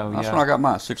 years old. That's when I got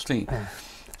mine, 16.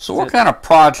 So what kind of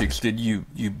projects did you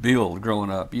build growing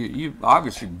up? You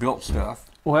obviously built stuff.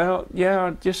 Well,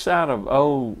 yeah, just out of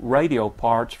old radio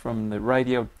parts from the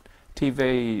radio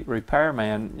TV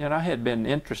repairman. I had been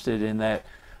interested in that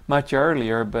much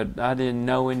earlier, but I didn't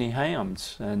know any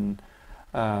hams. And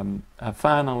I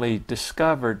finally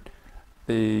discovered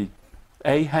a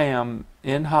ham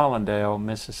in Hollandale,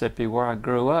 Mississippi, where I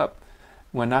grew up,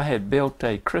 when I had built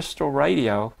a crystal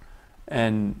radio,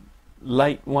 and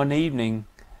late one evening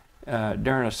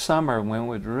during a summer when it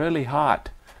was really hot,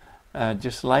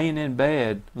 just laying in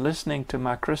bed listening to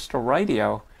my crystal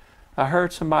radio, I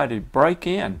heard somebody break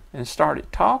in and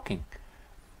started talking.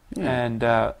 And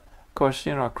of course,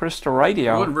 crystal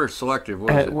radio, it wasn't very selective,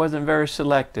 was it? It wasn't very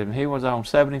selective. He was on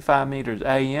 75 meters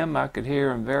AM. I could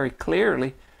hear him very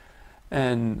clearly.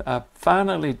 And I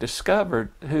finally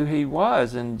discovered who he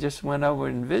was and just went over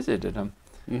and visited him.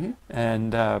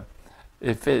 And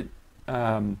if it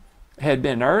had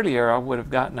been earlier, I would have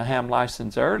gotten a ham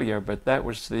license earlier, but that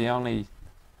was the only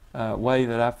way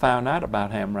that I found out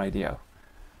about ham radio.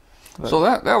 So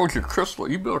that was your crystal.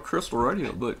 You built a crystal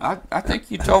radio, but I think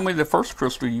you told me the first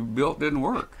crystal you built didn't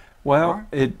work. Well,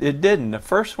 right? it didn't. The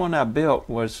first one I built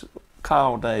was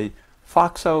called a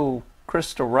Foxhole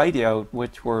crystal radio,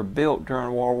 which were built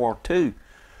during World War II.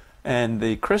 And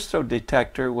the crystal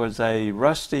detector was a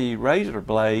rusty razor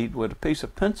blade with a piece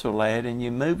of pencil lead, and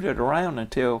you moved it around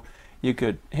until you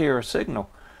could hear a signal.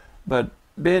 But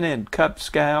being in Cub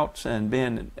Scouts and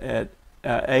being at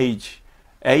age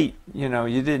 8, you know,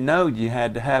 you didn't know you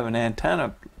had to have an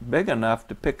antenna big enough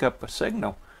to pick up a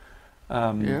signal.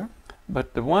 Yeah.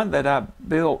 But the one that I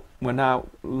built when I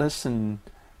listened,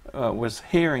 was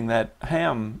hearing that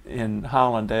ham in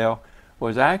Hollandale,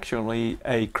 was actually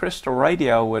a crystal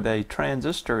radio with a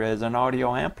transistor as an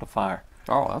audio amplifier.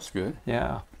 Oh, that's good.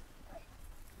 Yeah.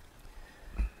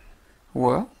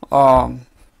 Well,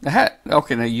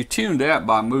 okay, now you tuned that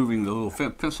by moving the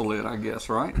little pencil lead, I guess,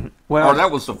 right? Well, or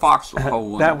that was the Foxhole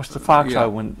one. That was the Foxhole yeah.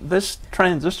 one. This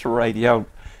transistor radio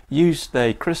used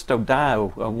a crystal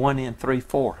diode, a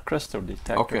 1N34 crystal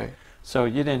detector. Okay. So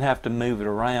you didn't have to move it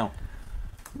around.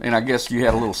 And I guess you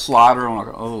had a little slider on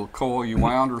a little coil you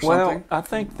wound or something? Well, I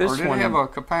think this or did one... it have a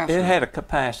capacitor? It had a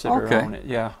capacitor okay. on it,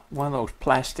 yeah. One of those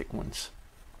plastic ones.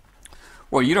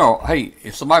 Well, you know, hey,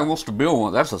 if somebody wants to build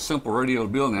one, that's a simple radio to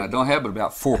build now. It don't have but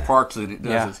about 4 parts that it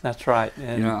does. Yeah, that's right.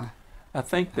 And yeah. I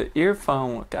think the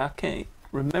earphone, I can't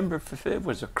remember if it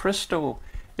was a crystal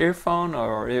earphone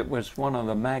or it was one of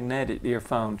the magnetic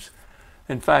earphones.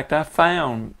 In fact, I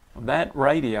found that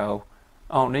radio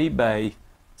on eBay,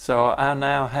 so I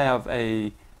now have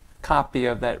a copy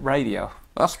of that radio.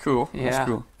 That's cool. Yeah. That's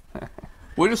cool.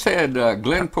 We just had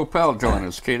Glenn Popel join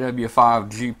us,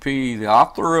 KW5GP, the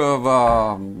author of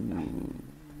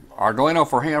Arduino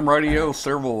for Ham Radio,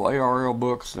 several ARL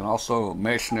books, and also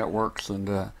Mesh Networks.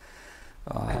 And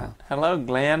hello,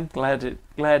 Glenn. Glad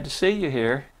to see you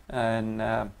here.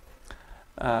 And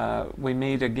we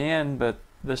meet again, but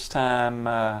this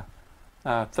time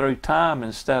through Tom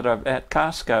instead of at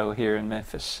Costco here in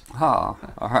Memphis. all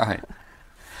right.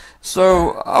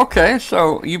 So, okay,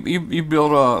 so you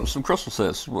built some crystal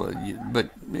sets, but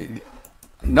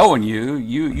knowing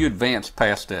you advanced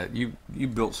past that. You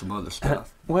built some other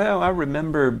stuff. Well, I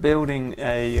remember building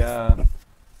a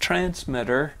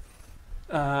transmitter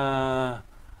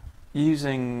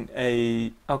using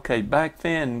back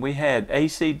then we had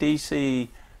AC/DC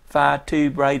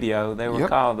 5-tube radio. They were Yep.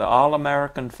 called the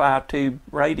All-American 5-tube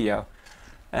radio.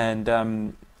 And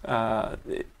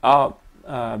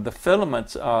the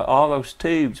filaments, all those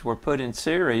tubes were put in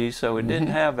series, so it didn't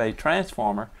have a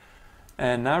transformer.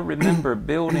 And I remember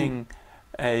building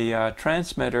a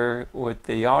transmitter with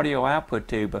the audio output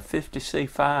tube, a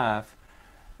 50C5,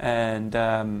 and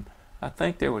I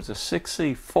think there was a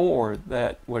 6C4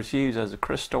 that was used as a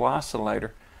crystal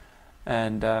oscillator.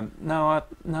 And I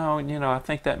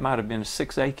think that might have been a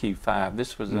 6AQ5.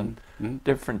 This was a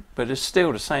different, but it's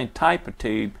still the same type of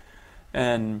tube.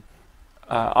 And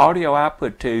audio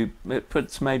output tube, it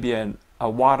puts maybe a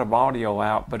watt of audio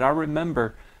out, but I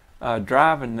remember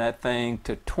driving that thing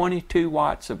to 22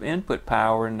 watts of input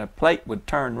power, and the plate would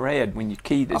turn red when you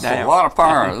keyed it down. That's a lot of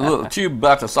power. A little tube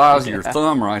about the size of your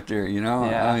thumb right there, you know.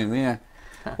 Yeah. I mean, man.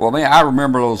 Well, man, I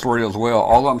remember those radios well.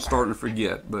 All I'm starting to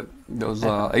forget, but those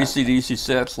AC/DC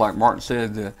sets, like Martin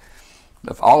said,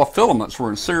 all the filaments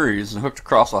were in series and hooked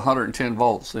across 110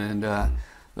 volts, and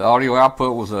the audio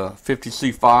output was a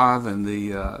 50C5, and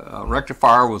the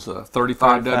rectifier was a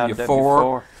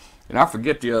 35W4. And I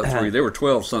forget the other three. They were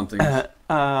 12 something.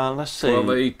 Let's see.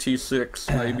 12A T6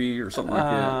 maybe, or something like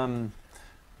that.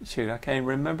 Shoot, I can't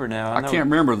remember now. I can't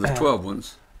remember the 12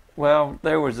 ones. Well,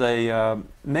 there was a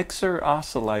mixer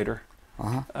oscillator,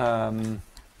 6BE6,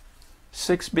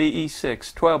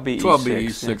 12BE6,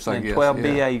 12BE6, I and guess,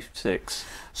 12BA6.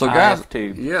 So guys,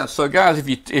 tube. yeah. So guys, if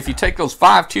you take those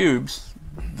 5 tubes,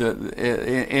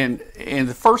 and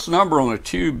the first number on the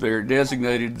tube there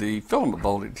designated the filament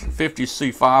voltage.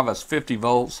 50C5, that's 50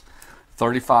 volts.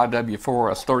 35W4,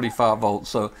 that's 35 volts.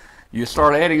 So you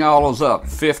start adding all those up: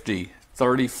 50,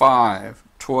 35,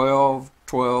 12,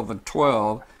 12, and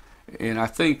 12. And I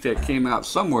think that came out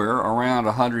somewhere around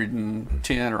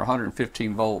 110 or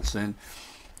 115 volts. And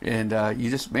you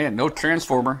just, man, no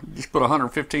transformer. You just put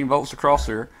 115 volts across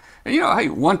there. And, you know, hey,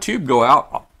 one tube go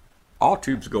out, all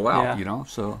tubes go out, Yeah. you know.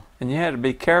 So. And you had to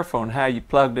be careful on how you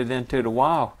plugged it into the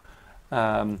wall.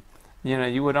 You know,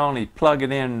 you would only plug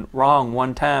it in wrong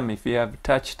one time if you ever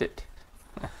touched it.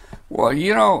 Well,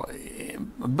 you know,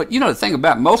 but you know the thing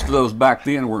about most of those back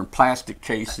then were in plastic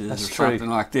cases That's or true. something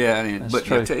like that. And That's but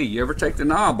true. I tell you ever take the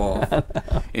knob off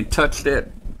and touch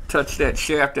that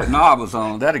shaft that knob was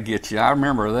on, that'll get you. I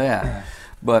remember that.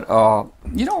 But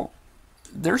you know,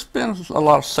 there's been a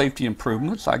lot of safety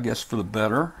improvements, I guess, for the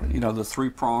better. You know, the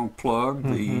 3-prong plug,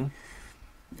 the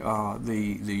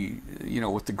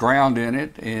with the ground in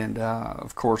it, and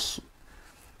of course,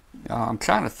 I'm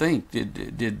trying to think.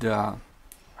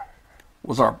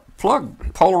 Was our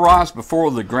plug polarized before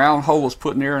the ground hole was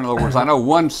put in there? In other words, I know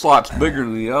one slot's bigger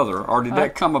than the other, or did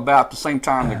that come about the same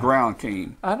time the ground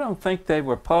came? I don't think they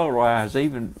were polarized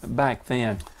even back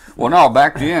then. Well, no,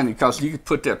 back then, because you could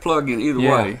put that plug in either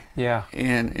way. Yeah.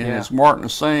 And as Martin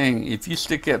was saying, if you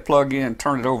stick that plug in,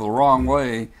 turn it over the wrong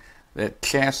way, that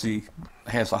chassis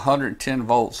has 110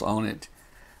 volts on it,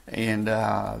 and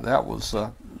that was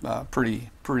pretty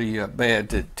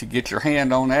bad to get your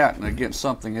hand on that and against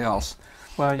something else.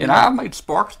 Well, and I've made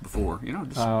sparks before,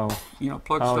 just plug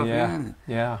stuff in.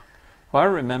 Yeah. Well, I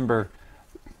remember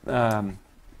the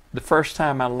first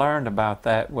time I learned about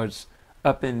that was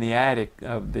up in the attic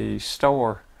of the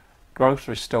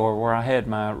grocery store, where I had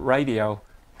my radio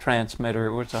transmitter.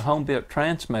 It was a home-built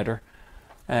transmitter,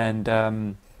 and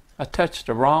I touched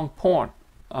the wrong point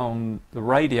on the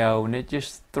radio, and it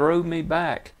just threw me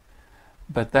back.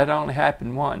 But that only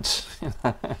happened once.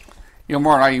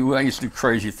 Martin, I used to do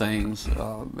crazy things,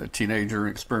 a teenager,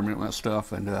 experiment with that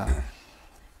stuff, and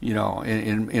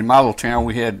in my little town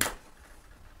we had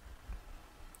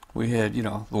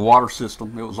the water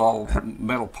system. It was all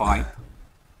metal pipe,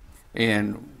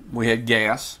 and we had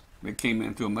gas that came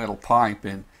into a metal pipe,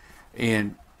 and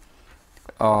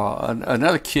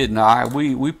another kid and I,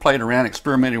 we played around,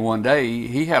 experimented one day.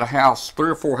 He had a house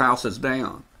 3 or 4 houses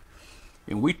down,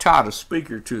 and we tied a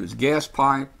speaker to his gas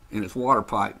pipe and his water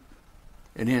pipe.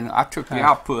 And then I took the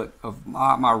output of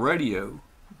my radio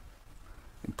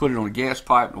and put it on the gas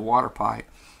pipe and the water pipe.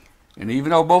 And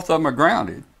even though both of them are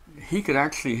grounded, he could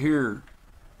actually hear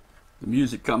the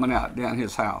music coming out down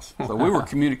his house. So we were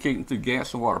communicating through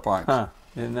gas and water pipes. Huh.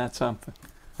 Isn't that something?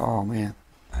 Oh, man.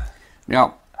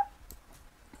 Now,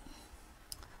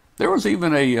 there was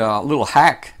even a little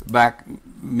hack back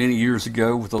many years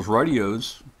ago with those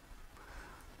radios.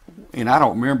 And I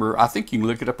don't remember, I think you can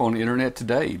look it up on the internet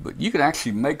today, but you could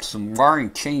actually make some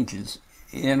wiring changes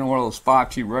in one of those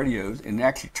 5G radios and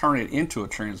actually turn it into a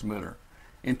transmitter,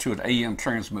 into an AM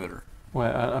transmitter.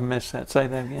 Well, I missed that. Say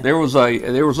that again. There was a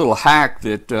little hack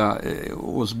that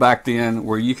was back then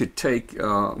where you could take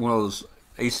one of those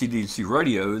AC/DC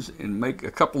radios and make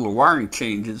a couple of wiring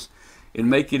changes and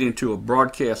make it into a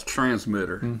broadcast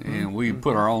transmitter. And we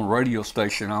put our own radio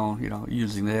station on,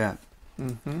 using that.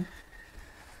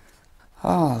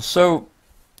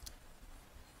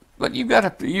 But you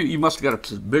must have got up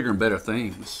to bigger and better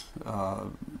things.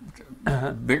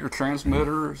 Bigger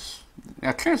transmitters.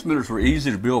 Now, transmitters were easy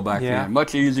to build back then,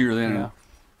 much easier than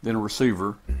a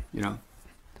receiver,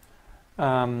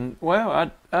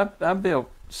 Well, I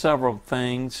built several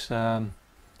things. This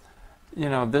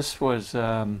was, we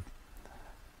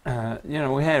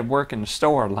had to work in the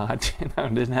store a lot.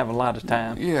 Didn't have a lot of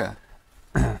time. Yeah.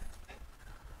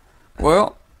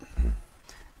 Well,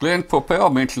 Glenn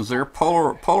Popel mentions there,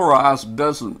 polarized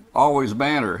doesn't always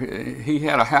matter. He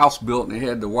had a house built and he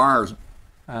had the wires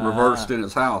reversed in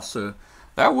his house. So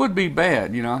that would be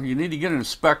bad, You need to get an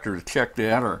inspector to check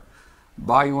that, or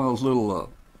buy you one of those little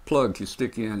plugs you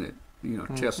stick in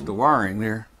that, test the wiring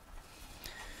there.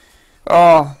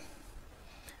 Back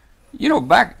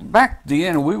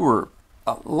then, a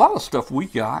lot of stuff we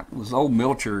got was old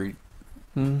military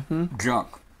junk.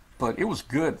 But it was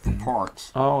good for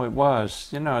parts. Oh, it was.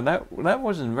 That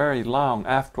wasn't very long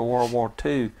after World War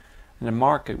II, and the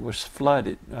market was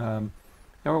flooded. There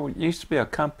used to be a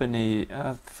company,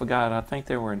 I forgot, I think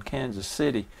they were in Kansas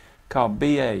City, called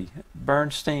BA,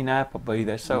 Bernstein Appleby.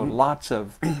 They sold lots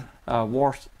of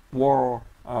World War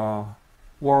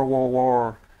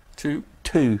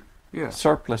II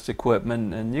surplus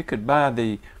equipment, and you could buy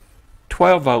the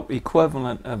 12-volt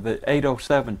equivalent of the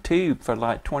 807 tube for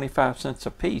like 25 cents a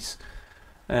piece.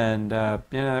 And there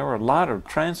were a lot of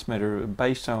transmitters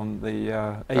based on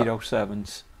the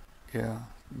 807s. Yeah,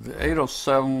 the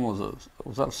 807 was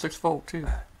that a 6-volt too?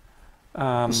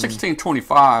 The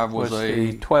 1625 was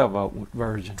the 12-volt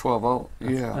version. 12-volt,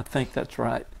 yeah. I think that's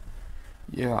right.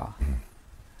 Yeah.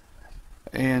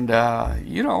 And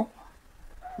the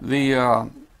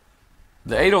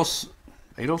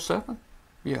 807.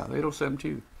 Yeah, the 807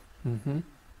 too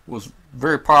was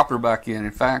very popular back then.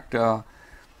 In fact,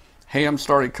 Ham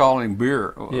started calling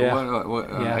beer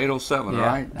 807,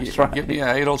 right? That's right.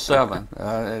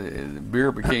 807.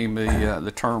 Beer became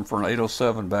the term for an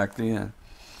 807 back then.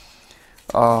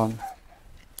 Well,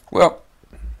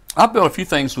 I built a few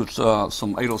things with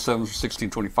some 807s or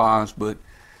 1625s, but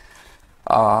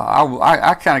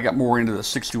I kind of got more into the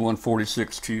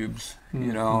 6146 tubes,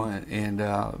 you know, and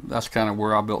that's kind of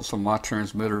where I built some of my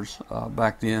transmitters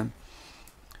back then.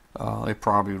 They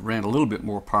probably ran a little bit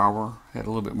more power, had a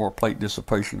little bit more plate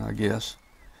dissipation, I guess.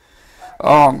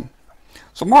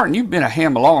 So Martin, you've been a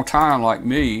ham a long time like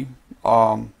me,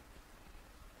 and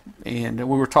we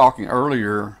were talking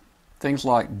earlier, things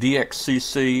like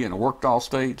DXCC and worked all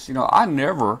states. You know, I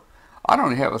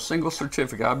don't have a single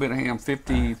certificate. I've been a ham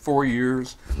 54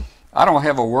 years. I don't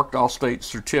have a worked all state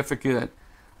certificate.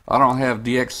 I don't have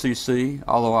DXCC,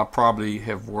 although I probably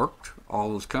have worked all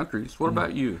those countries. What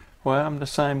about you? Well, I'm the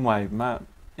same way. My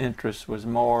interest was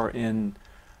more in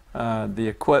the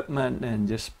equipment and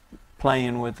just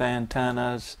playing with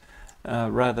antennas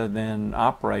rather than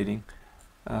operating.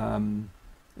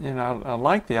 You know, I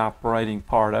like the operating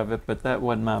part of it, but that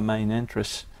wasn't my main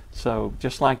interest. So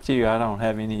just like you, I don't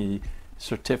have any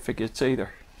certificates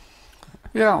either.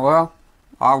 Yeah, well,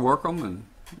 I work them and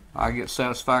I get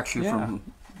satisfaction from,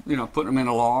 you know, putting them in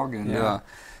a log, and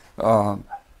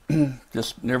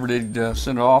just never did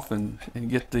send it off and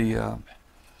get the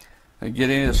get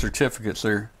any of the certificates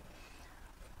there.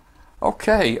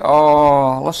 Okay,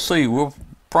 let's see. We'll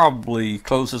probably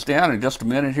close this down in just a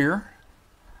minute here.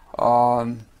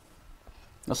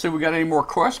 Let's see if we got any more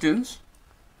questions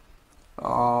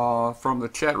from the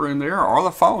chat room there, or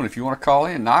the phone if you want to call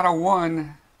in,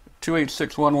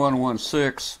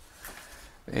 901-286-1116.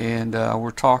 And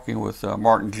we're talking with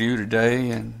Martin Jew today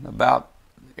and about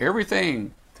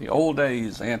everything, the old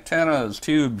days, antennas,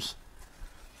 tubes,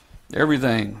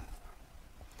 everything.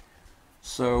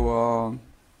 So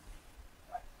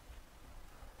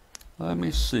let me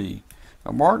see.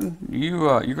 Now, Martin,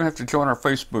 you're gonna have to join our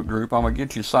Facebook group. I'm gonna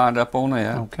get you signed up on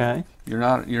that. Okay. You're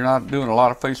not doing a lot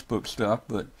of Facebook stuff,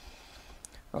 but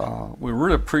we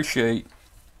really appreciate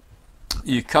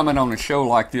you coming on a show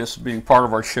like this, being part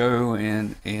of our show,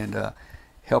 and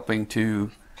helping to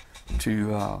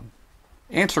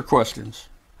answer questions.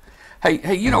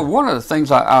 Hey, you know, one of the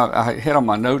things I had on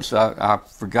my notes I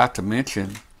forgot to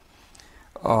mention.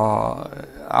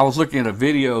 I was looking at a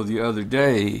video the other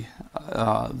day.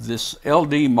 This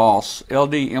LD-MOS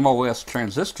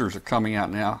transistors are coming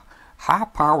out now. High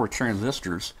power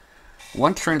transistors.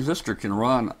 One transistor can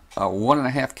run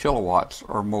 1.5 kilowatts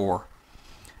or more.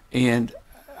 And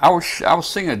I was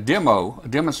seeing a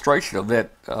demonstration of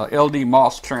that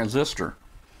LD-MOS transistor.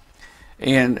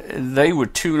 And they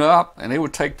would tune up and they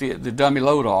would take the dummy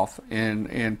load off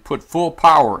and put full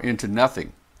power into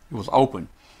nothing. It was open.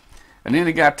 And then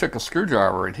the guy took a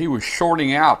screwdriver and he was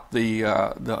shorting out the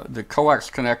coax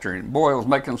connector, and boy, it was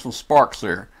making some sparks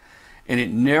there. And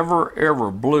it never ever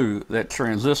blew that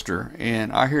transistor.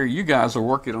 And I hear you guys are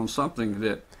working on something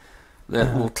that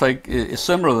will take is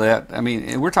similar to that. I mean,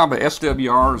 and we're talking about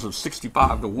SWRs of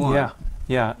 65 to 1.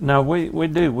 Yeah. No, we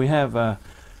do. We have an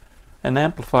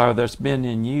amplifier that's been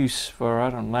in use for, I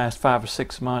don't know, last 5 or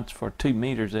 6 months for 2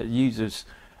 meters that uses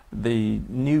the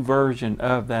new version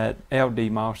of that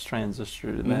LD-MOS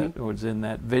transistor that was in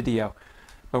that video.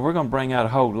 But we're going to bring out a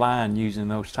whole line using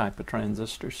those type of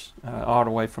transistors, all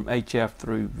the way from HF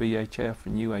through VHF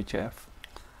and UHF.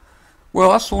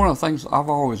 Well, that's one of the things I've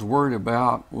always worried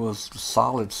about was the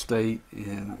solid state.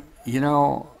 And, you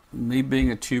know, me being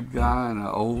a tube guy and an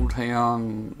old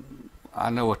ham, I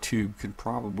know a tube could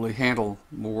probably handle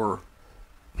more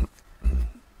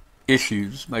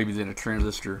issues maybe than a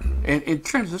transistor. And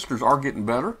transistors are getting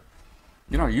better.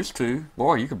 You know, used to,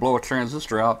 boy, you could blow a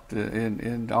transistor out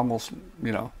in almost,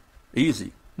 you know,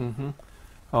 easy. Oh,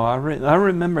 I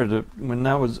remember when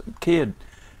I was a kid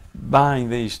buying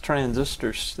these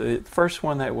transistors. The first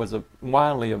one that was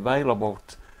widely available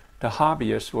to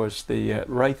hobbyists was the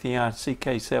Raytheon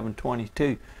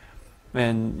CK722.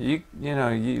 And you know,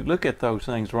 you look at those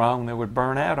things wrong, they would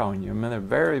burn out on you. I mean, they're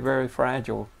very, very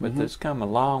fragile, but it's come a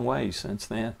long way since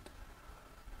then.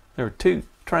 There were 2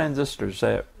 transistors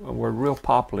that were real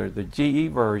popular: the GE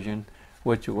version,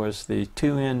 which was the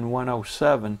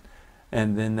 2N107,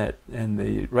 and then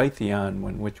the Raytheon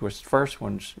one, which was the first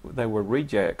ones. They were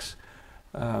rejects.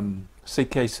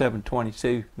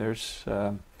 CK722. There's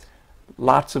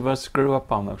lots of us grew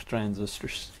up on those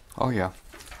transistors. Oh yeah.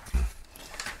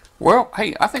 Well,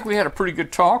 hey, I think we had a pretty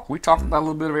good talk. We talked about a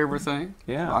little bit of everything.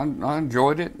 Yeah. I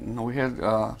enjoyed it, and we had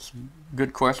some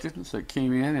good questions that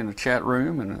came in the chat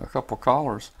room and a couple of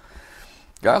callers.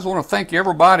 Guys, I want to thank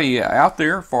everybody out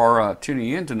there for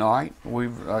tuning in tonight.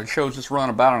 We've shows just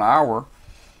run about an hour.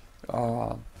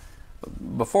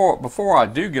 Before I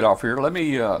do get off here, let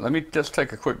me just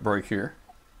take a quick break here.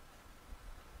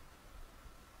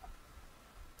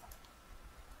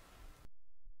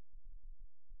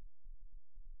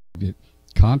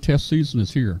 Contest season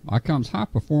is here. ICOM's high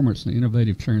performance and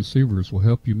innovative transceivers will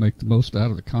help you make the most out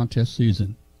of the contest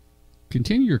season.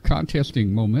 Continue your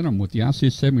contesting momentum with the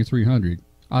IC7300.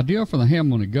 Ideal for the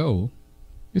ham on the go,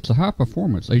 it's a high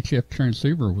performance HF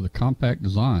transceiver with a compact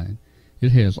design.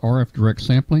 It has RF direct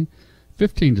sampling,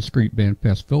 15 discrete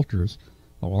bandpass filters,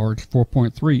 a large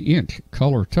 4.3-inch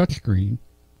color touchscreen,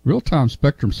 real-time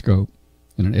spectrum scope,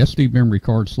 and an SD memory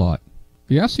card slot.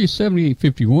 The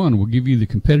IC7851 will give you the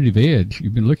competitive edge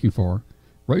you've been looking for.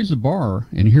 Raise the bar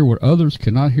and hear what others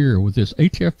cannot hear with this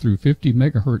HF through 50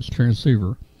 MHz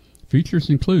transceiver. Features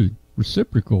include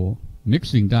reciprocal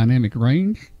mixing dynamic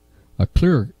range, a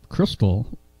clear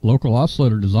crystal local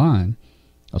oscillator design,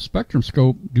 a spectrum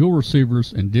scope, dual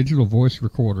receivers, and digital voice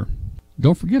recorder.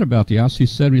 Don't forget about the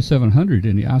IC7700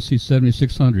 and the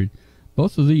IC7600.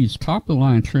 Both of these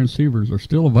top-of-the-line transceivers are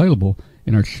still available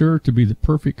and are sure to be the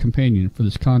perfect companion for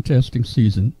this contesting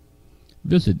season.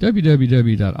 Visit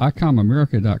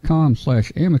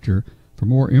www.icomamerica.com/amateur for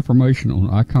more information on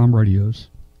ICOM radios.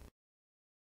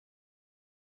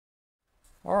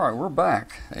 All right, we're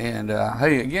back. And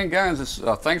hey, again, guys, it's,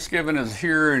 Thanksgiving is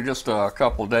here in just a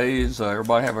couple of days.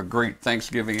 Everybody have a great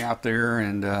Thanksgiving out there,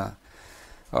 and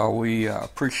we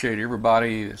appreciate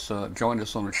everybody that's joined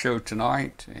us on the show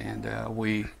tonight, and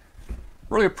we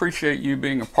really appreciate you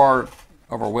being a part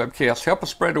of our webcast. Help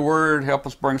us spread the word, help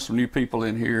us bring some new people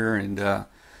in here, and the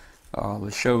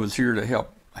show is here to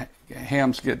help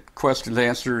hams get questions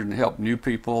answered and help new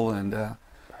people, and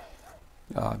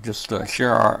just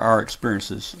share our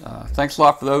experiences. Thanks a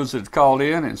lot for those that called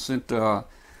in and sent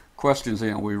questions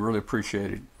in. We really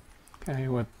appreciate it. Okay,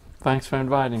 well, thanks for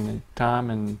inviting me, Tom,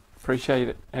 and appreciate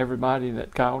it, everybody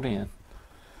that called in.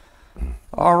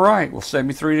 All right, well,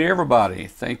 73 to everybody.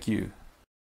 Thank you.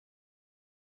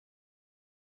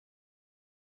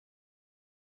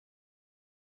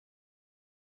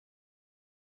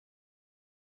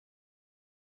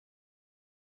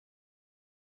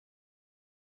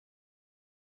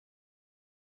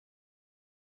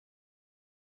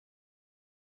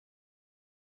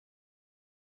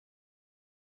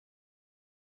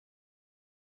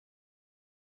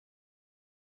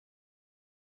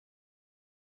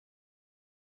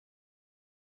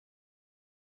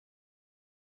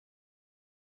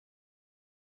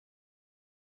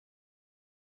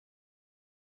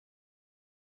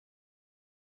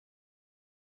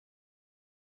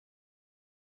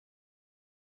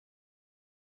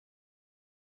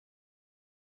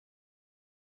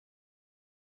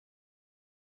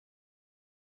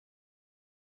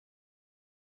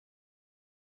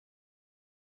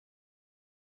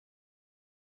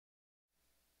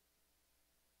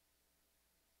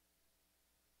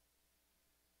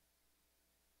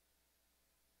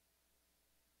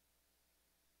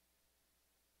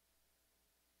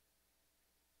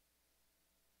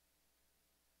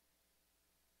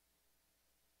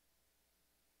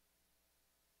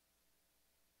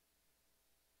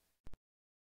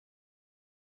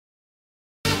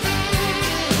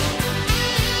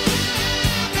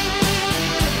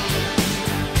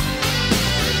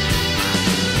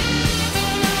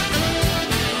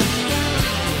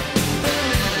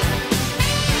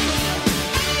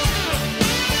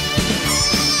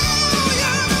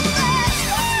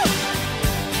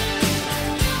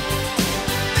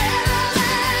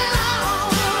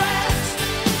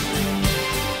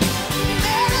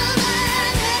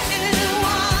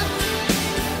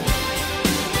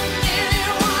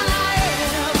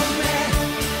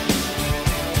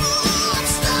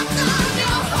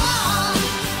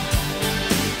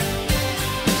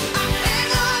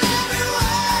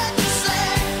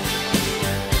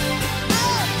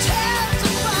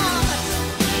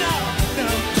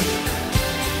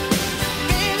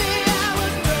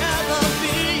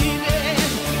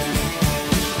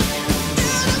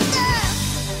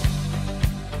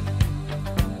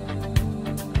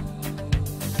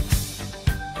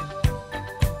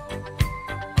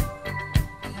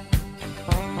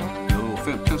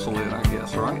 Pencil in, I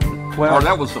guess, right? Well, or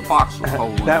that was the foxhole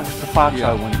one. That was the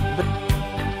foxhole one.